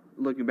now,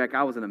 looking back,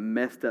 I was in a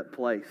messed up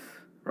place,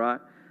 right?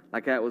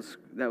 Like that was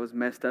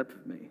messed up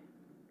for me.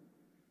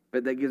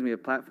 But that gives me a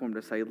platform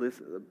to say,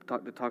 listen,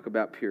 to talk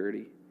about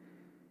purity.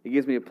 It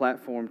gives me a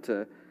platform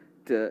to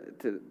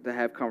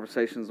have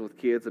conversations with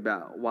kids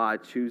about why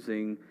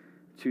choosing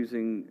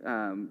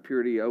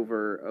purity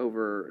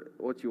over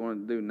what you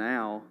want to do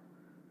now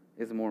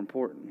is more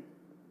important.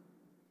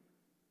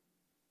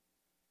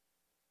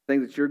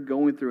 Things that you're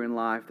going through in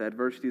life, the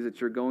adversities that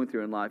you're going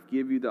through in life,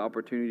 give you the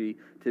opportunity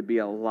to be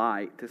a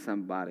light to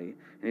somebody.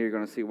 And you're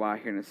going to see why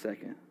here in a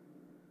second.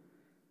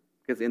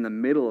 Because in the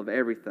middle of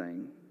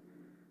everything,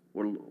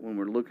 when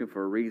we're looking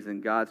for a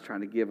reason, God's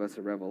trying to give us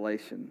a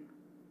revelation.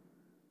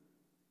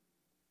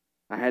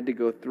 I had to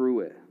go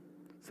through it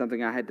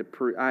something I had to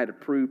prove. I had to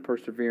prove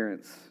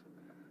perseverance.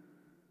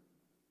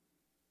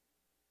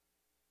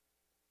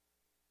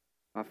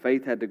 My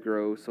faith had to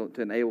grow so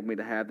to enable me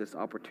to have this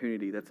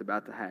opportunity that's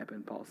about to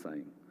happen, Paul's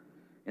saying.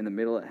 In the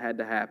middle, it had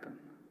to happen.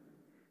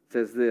 It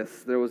says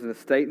this, there was an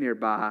estate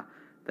nearby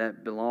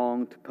that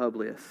belonged to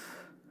Publius.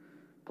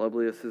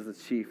 Publius is the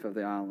chief of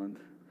the island.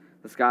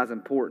 This guy's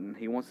important.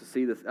 He wants to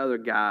see this other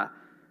guy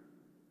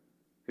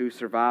who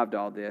survived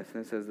all this.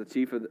 And it says the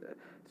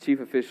chief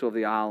official of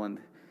the island,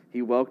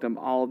 he welcomed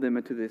all of them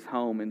into his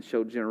home and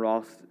showed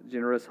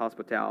generous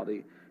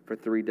hospitality for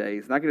 3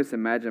 days. And I can just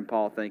imagine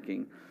Paul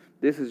thinking,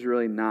 this is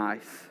really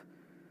nice.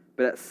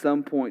 But at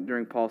some point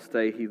during Paul's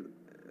stay,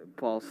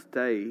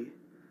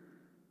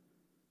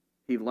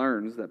 he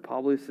learns that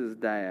Publius'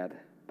 dad,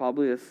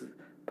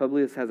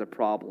 Publius has a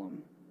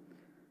problem.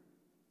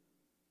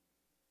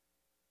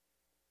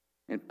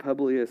 And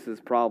Publius'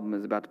 problem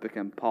is about to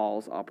become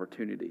Paul's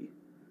opportunity.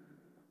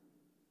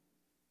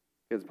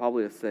 Because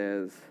Publius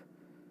says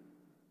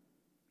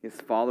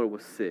his father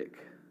was sick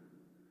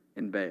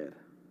in bed,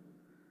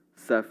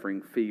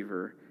 suffering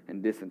fever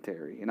and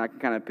dysentery. And I can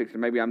kind of picture,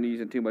 maybe I'm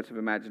using too much of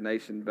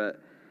imagination,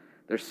 but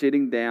they're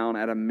sitting down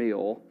at a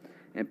meal,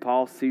 and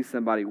Paul sees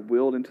somebody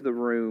wheeled into the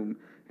room,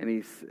 and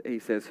he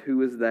says,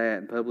 who is that?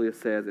 And Publius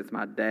says, it's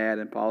my dad.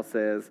 And Paul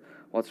says,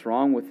 what's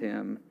wrong with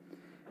him?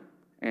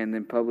 And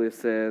then Publius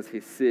says,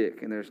 he's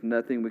sick, and there's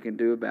nothing we can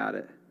do about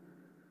it.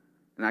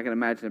 And I can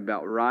imagine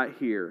about right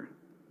here,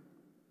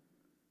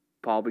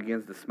 Paul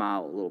begins to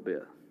smile a little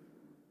bit.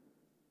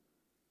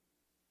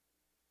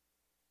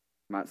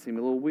 Might seem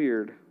a little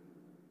weird,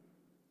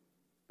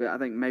 but I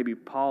think maybe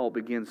Paul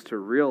begins to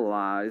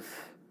realize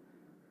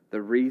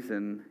the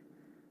reason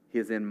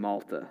he's in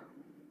Malta,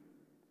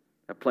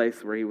 a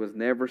place where he was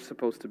never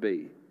supposed to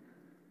be.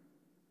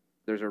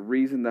 There's a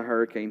reason the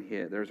hurricane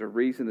hit. There's a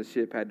reason the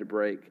ship had to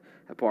break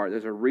apart.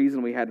 There's a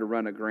reason we had to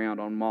run aground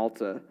on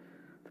Malta,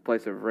 the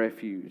place of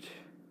refuge.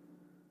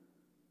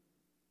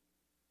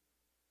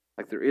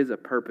 Like there is a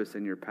purpose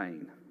in your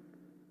pain.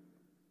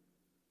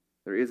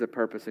 There is a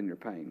purpose in your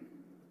pain.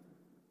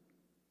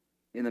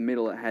 In the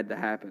middle, it had to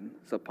happen.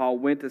 So Paul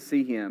went to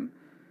see him,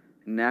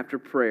 and after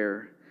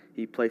prayer,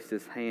 he placed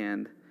his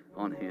hand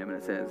on him, and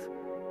it says,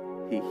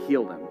 he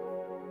healed him.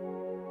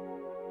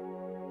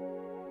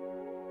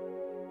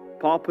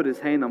 Paul put his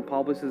hand on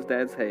Publius'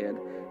 dad's head,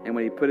 and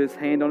when he put his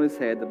hand on his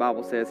head, the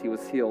Bible says he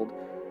was healed,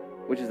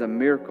 which is a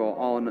miracle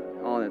all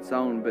on its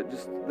own. But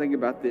just think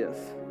about this.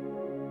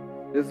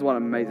 This is what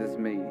amazes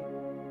me.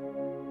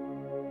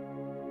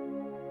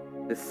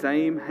 The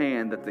same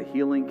hand that the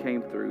healing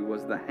came through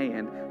was the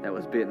hand that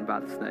was bitten by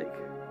the snake.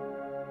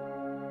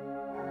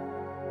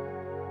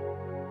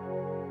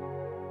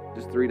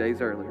 Just 3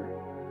 days earlier.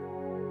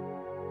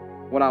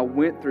 What I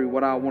went through,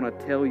 what I want to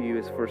tell you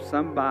is for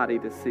somebody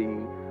to see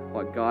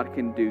what God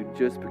can do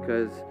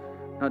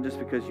not just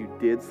because you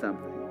did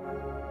something.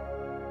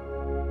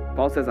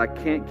 Paul says, I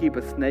can't keep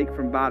a snake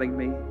from biting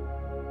me.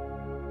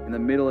 In the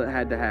middle, it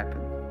had to happen.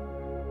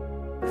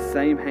 The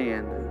same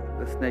hand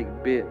the snake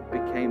bit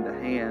became the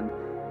hand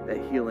that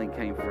healing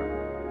came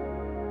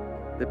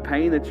from. The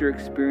pain that you're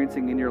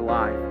experiencing in your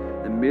life,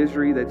 the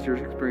misery that you're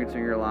experiencing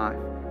in your life,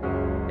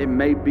 it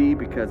may be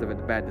because of a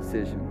bad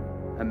decision,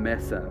 a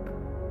mess up.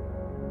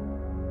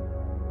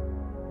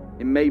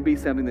 It may be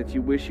something that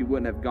you wish you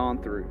wouldn't have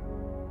gone through,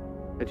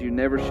 that you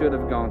never should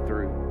have gone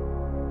through.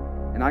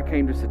 And I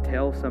came just to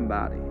tell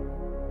somebody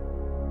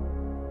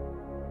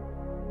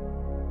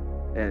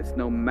that it's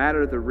no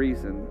matter the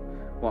reason,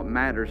 what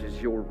matters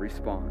is your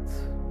response.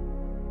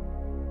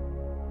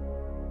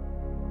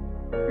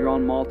 You're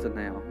on Malta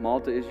now.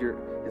 Malta is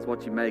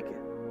what you make it.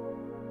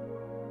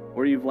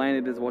 Where you've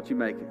landed is what you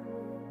make it.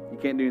 You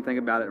can't do anything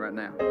about it right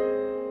now.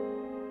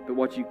 But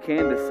what you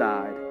can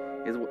decide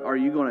is, are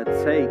you going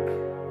to take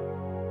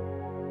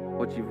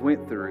what you've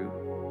went through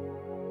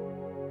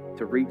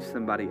to reach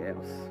somebody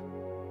else?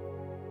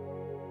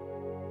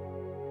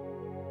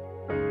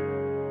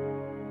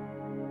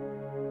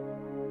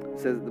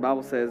 The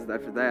Bible says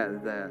after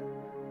that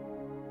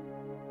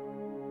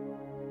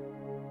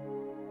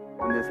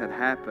when this had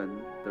happened,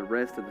 the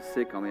rest of the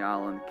sick on the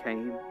island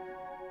came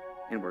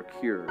and were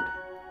cured.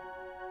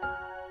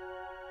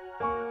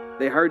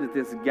 They heard that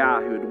this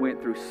guy who had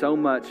went through so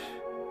much,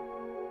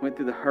 went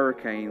through the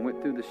hurricane,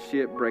 went through the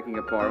ship breaking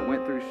apart,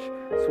 went through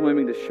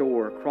swimming to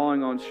shore,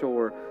 crawling on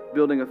shore,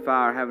 building a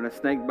fire, having a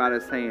snake bite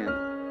his hand,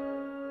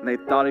 and they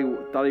thought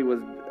he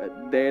was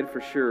dead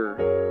for sure,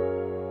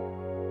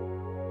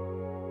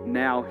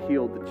 now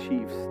healed the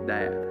chief's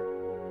dad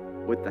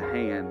with the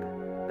hand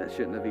that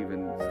shouldn't have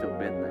even still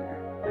been there.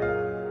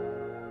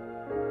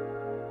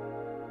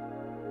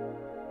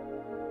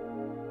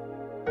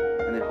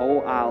 And the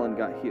whole island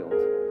got healed.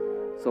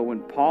 So when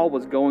Paul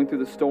was going through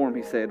the storm,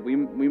 he said, we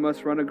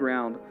must run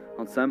aground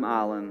on some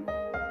island.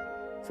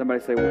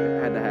 Somebody say, well,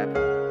 it had to happen.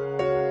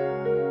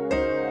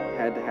 It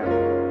had to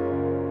happen.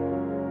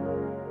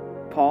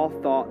 Paul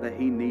thought that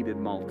he needed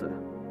Malta.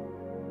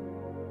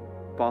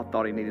 Paul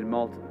thought he needed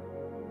Malta.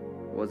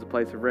 It was a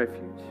place of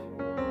refuge,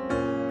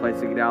 a place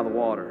to get out of the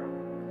water,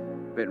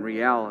 But in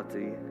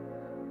reality,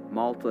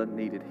 Malta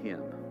needed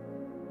him.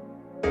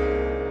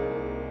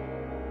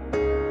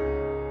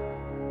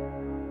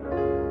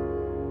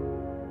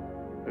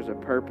 There's a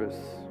purpose.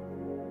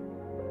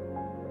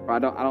 I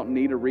don't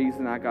need a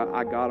reason. I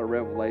got a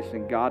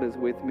revelation. God is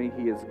with me.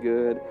 He is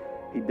good.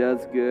 He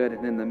does good.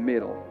 And in the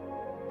middle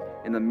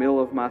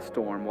of my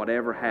storm,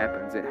 whatever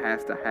happens, it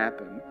has to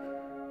happen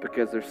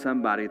because there's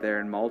somebody there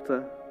in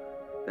Malta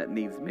that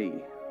needs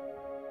me.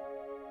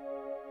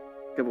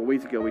 A couple of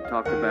weeks ago, we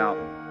talked about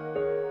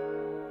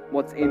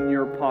what's in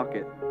your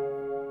pocket,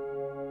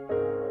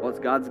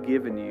 what God's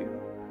given you,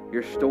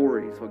 your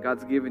stories, what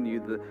God's given you,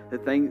 the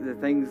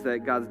things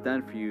that God's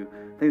done for you,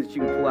 things that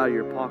you can pull out of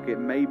your pocket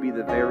may be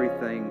the very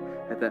thing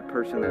that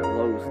person at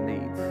Lowe's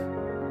needs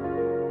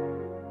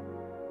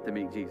to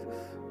meet Jesus.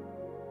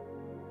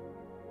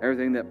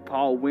 Everything that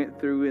Paul went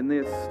through in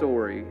this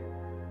story,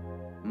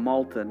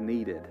 Malta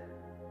needed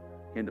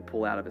him to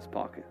pull out of his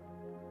pocket.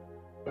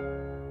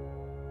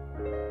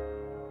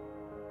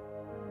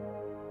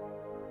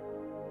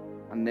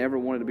 I never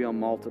wanted to be on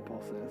Malta,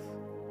 Paul says.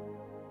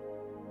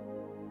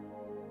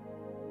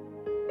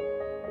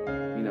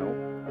 You know,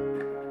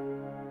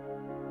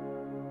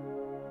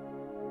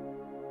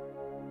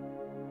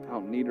 I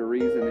don't need a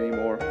reason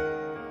anymore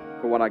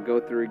for what I go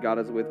through. God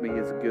is with me.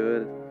 He's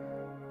good.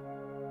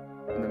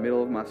 In the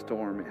middle of my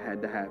storm, it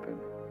had to happen.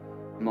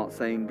 I'm not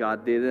saying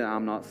God did it.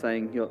 I'm not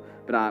saying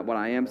what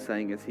I am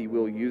saying is He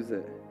will use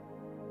it.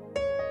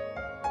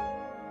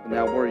 But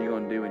now what are you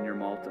going to do in your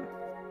Malta?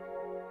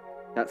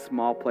 That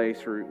small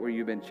place where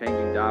you've been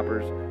changing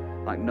diapers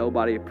like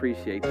nobody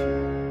appreciates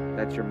you.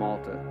 That's your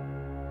Malta.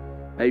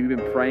 Maybe you've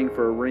been praying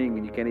for a ring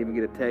and you can't even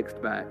get a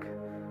text back.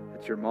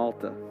 That's your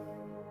Malta.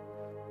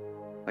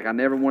 Like, I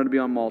never wanted to be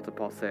on Malta,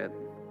 Paul said.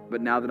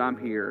 But now that I'm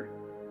here,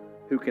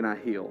 who can I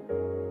heal?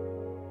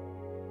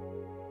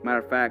 Matter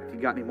of fact, you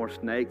got any more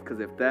snakes? Because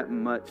if that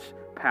much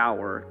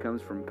power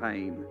comes from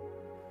pain,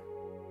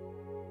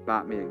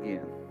 bite me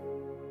again.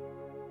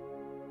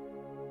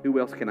 Who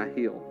else can I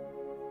heal?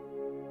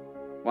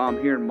 While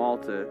I'm here in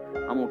Malta,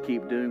 I'm going to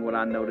keep doing what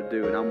I know to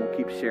do, and I'm going to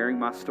keep sharing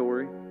my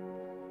story.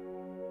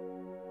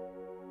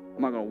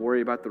 I'm not going to worry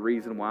about the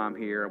reason why I'm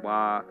here,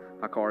 why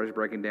my car is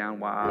breaking down,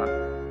 why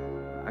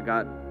I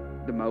got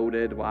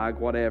demoted, why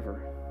whatever.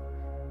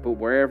 But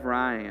wherever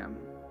I am,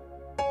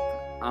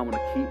 I'm going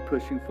to keep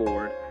pushing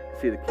forward to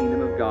see the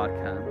kingdom of God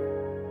come.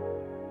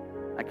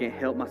 I can't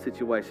help my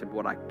situation, but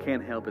what I can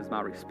help is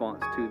my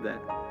response to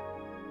that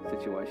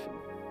situation.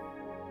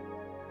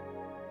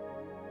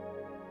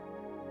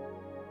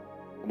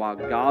 While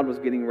they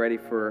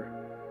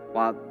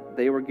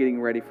were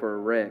getting ready for a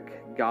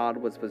wreck, God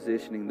was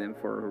positioning them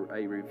for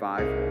a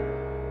revival.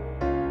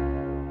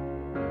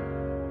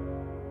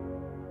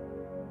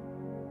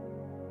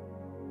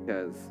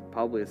 Because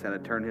Publius had to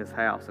turn his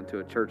house into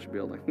a church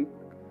building.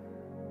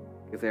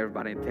 Because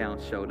everybody in town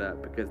showed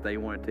up because they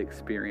wanted to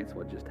experience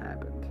what just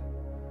happened.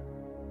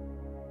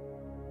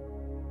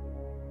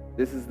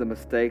 This is the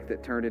mistake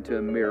that turned into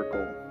a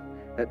miracle,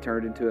 that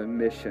turned into a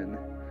mission.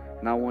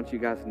 And I want you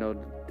guys to know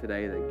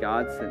today that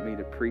God sent me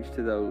to preach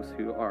to those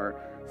who are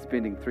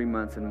spending 3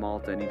 months in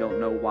Malta and you don't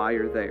know why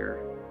you're there.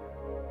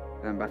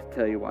 And I'm about to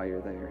tell you why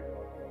you're there.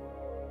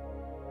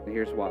 And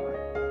here's why.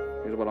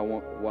 Here's what I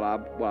want, what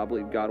I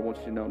believe God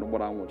wants you to know, and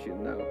what I want you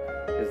to know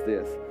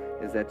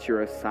is that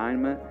your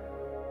assignment,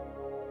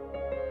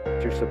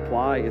 your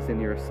supply is in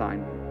your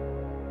assignment.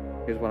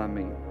 Here's what I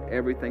mean.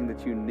 Everything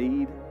that you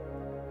need,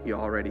 you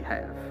already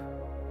have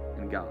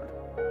in God.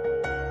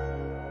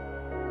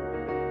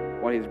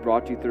 What He's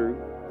brought you through,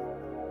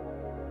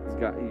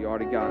 you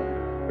already got it.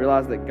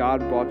 Realize that God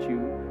brought you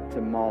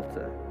to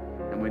Malta.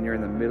 And when you're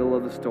in the middle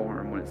of the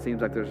storm, when it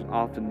seems like there's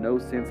often no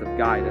sense of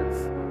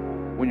guidance,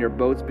 when your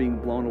boat's being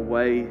blown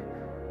away,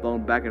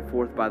 blown back and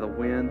forth by the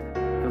wind,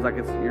 it feels like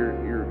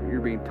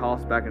you're being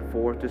tossed back and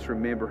forth, just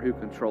remember who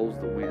controls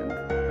the wind.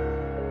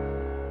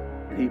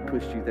 And He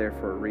pushed you there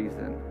for a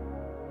reason.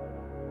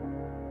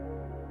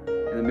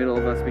 In the middle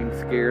of us being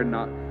scared,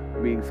 not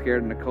being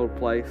scared in a cold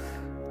place,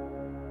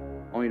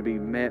 only to be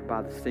met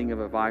by the sting of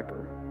a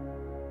viper.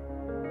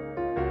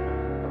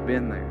 I've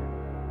been there.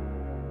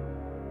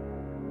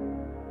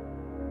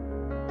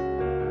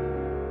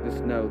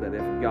 Just know that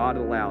if God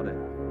allowed it,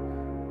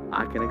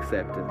 I can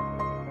accept it.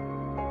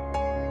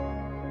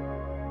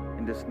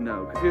 And just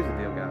know, because here's the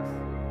deal, guys,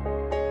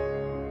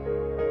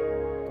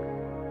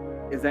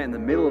 is that in the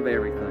middle of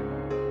everything,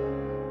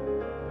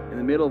 in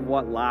the middle of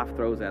what life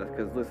throws at us,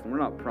 because listen, we're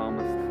not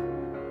promised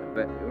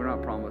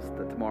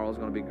that tomorrow's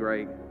going to be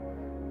great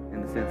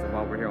in the sense of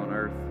while we're here on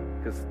earth.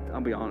 Because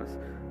I'll be honest,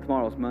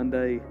 tomorrow's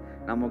Monday,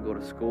 and I'm going to go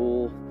to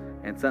school,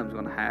 and something's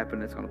going to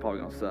happen. It's probably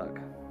going to suck.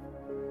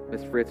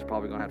 Miss Fritz is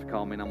probably going to have to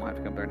call me, and I'm going to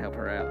have to come there and help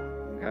her out.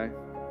 Okay?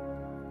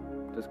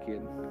 Just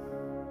kidding.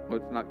 Well,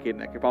 it's not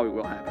kidding. It probably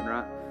will happen,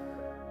 right?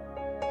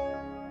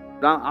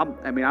 But I'm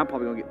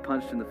probably going to get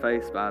punched in the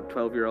face by a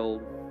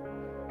 12-year-old.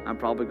 I'm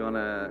probably going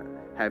to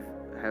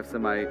have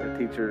somebody, a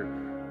teacher,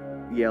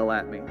 yell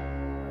at me.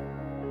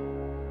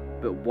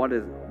 But what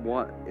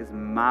is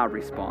my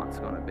response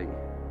going to be?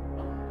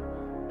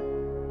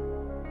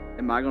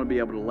 am I going to be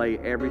able to lay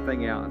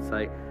everything out and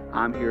say,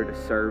 I'm here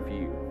to serve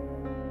you?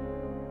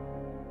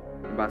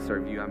 And by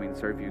serve you, I mean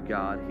serve you,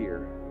 God,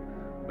 here.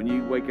 When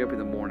you wake up in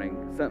the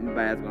morning, something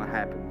bad's going to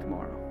happen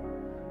tomorrow.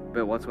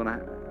 But what's going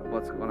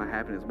to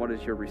happen is, what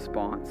is your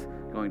response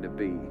going to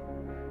be?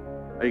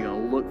 Are you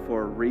going to look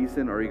for a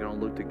reason, or are you going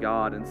to look to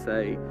God and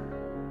say,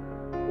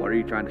 what are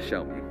you trying to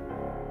show me?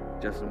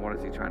 Justin, what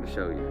is he trying to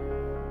show you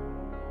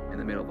in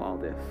the middle of all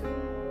this?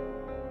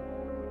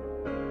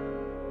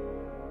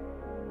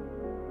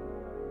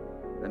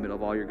 In the middle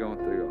of all you're going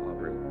through,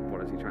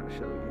 what is he trying to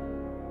show you?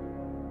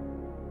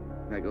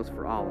 And that goes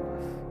for all of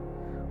us.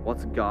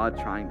 What's God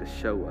trying to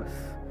show us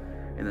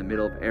in the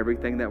middle of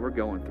everything that we're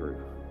going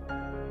through?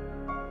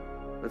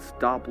 Let's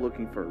stop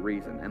looking for a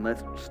reason, and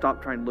let's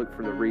stop trying to look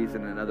for the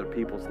reason in other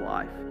people's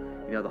life.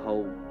 You know, the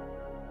whole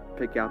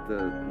pick out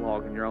the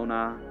log in your own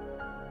eye.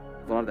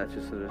 A lot of that's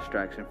just a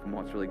distraction from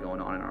what's really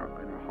going on in our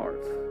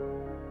hearts.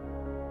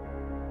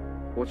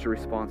 What's your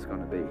response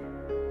going to be?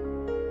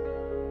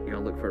 You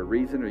going to look for a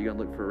reason, or are you going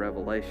to look for a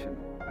revelation?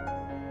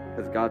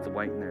 Because God's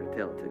waiting there to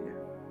tell it to you.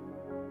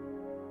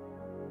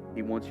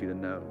 He wants you to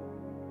know.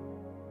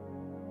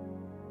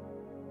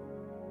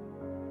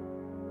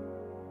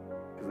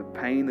 Because the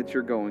pain that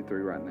you're going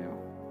through right now,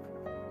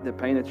 the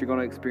pain that you're going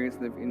to experience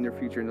in your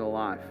future in your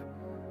life,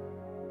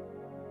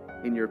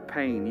 in your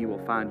pain you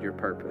will find your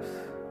purpose.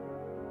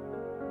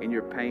 In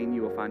your pain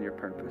you will find your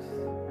purpose.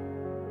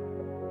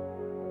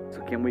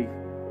 So can we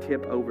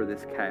tip over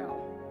this cow?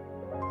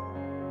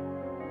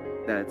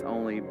 That it's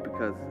only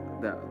because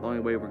the only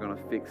way we're going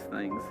to fix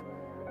things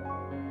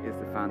is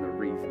to find the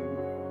reason.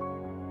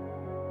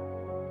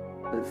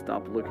 Let's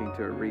stop looking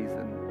to a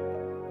reason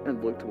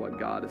and look to what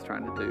God is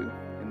trying to do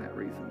in that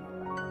reason.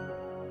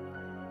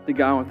 Dear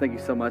God, I want to thank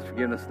you so much for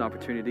giving us an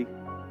opportunity to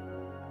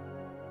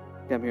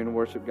come here and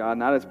worship God.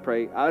 And I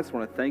just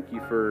want to thank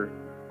you for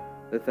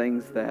the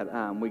things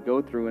that we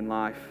go through in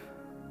life.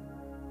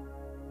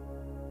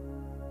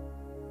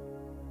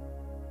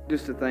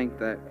 Just to think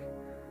that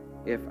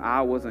if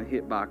I wasn't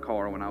hit by a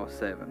car when I was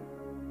 7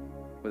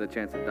 with a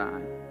chance of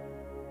dying,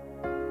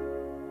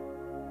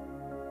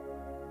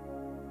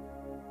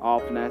 I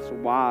often ask,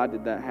 why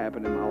did that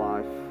happen in my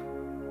life?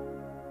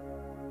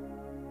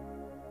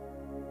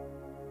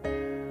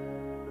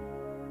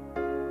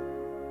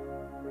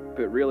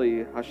 But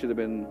really, I should have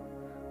been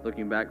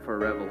looking back for a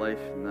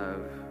revelation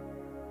of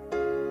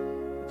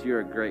that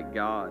you're a great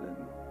God and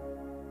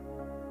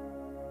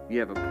you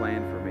have a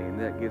plan for me, and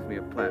that gives me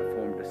a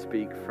platform to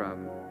speak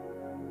from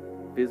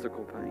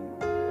physical pain.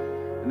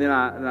 And then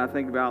I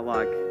think about,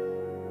 like,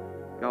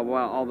 God,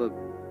 wow, all the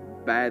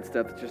bad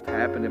stuff that just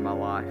happened in my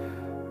life.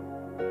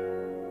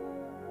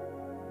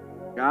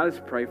 God, I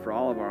just pray for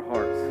all of our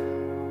hearts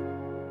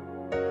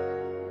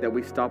that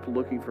we stop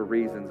looking for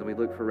reasons and we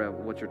look for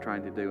what you're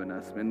trying to do in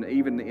us. And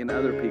even in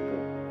other people,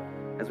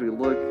 as we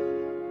look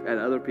at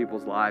other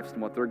people's lives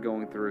and what they're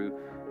going through,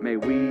 may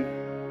we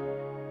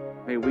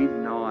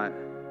not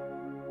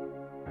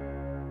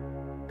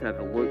have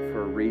to look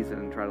for a reason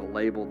and try to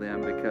label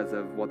them because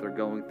of what they're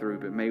going through,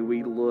 but may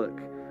we look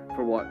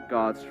for what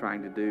God's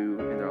trying to do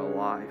in their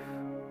life.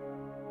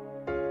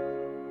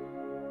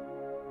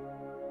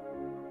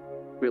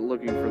 Quit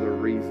looking for the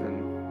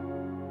reason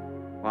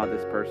why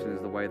this person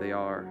is the way they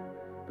are,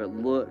 but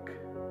look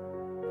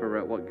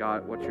for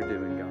what you're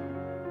doing,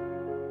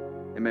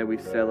 God. And may we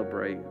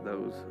celebrate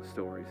those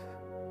stories.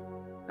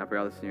 I pray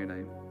all this in your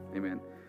name. Amen.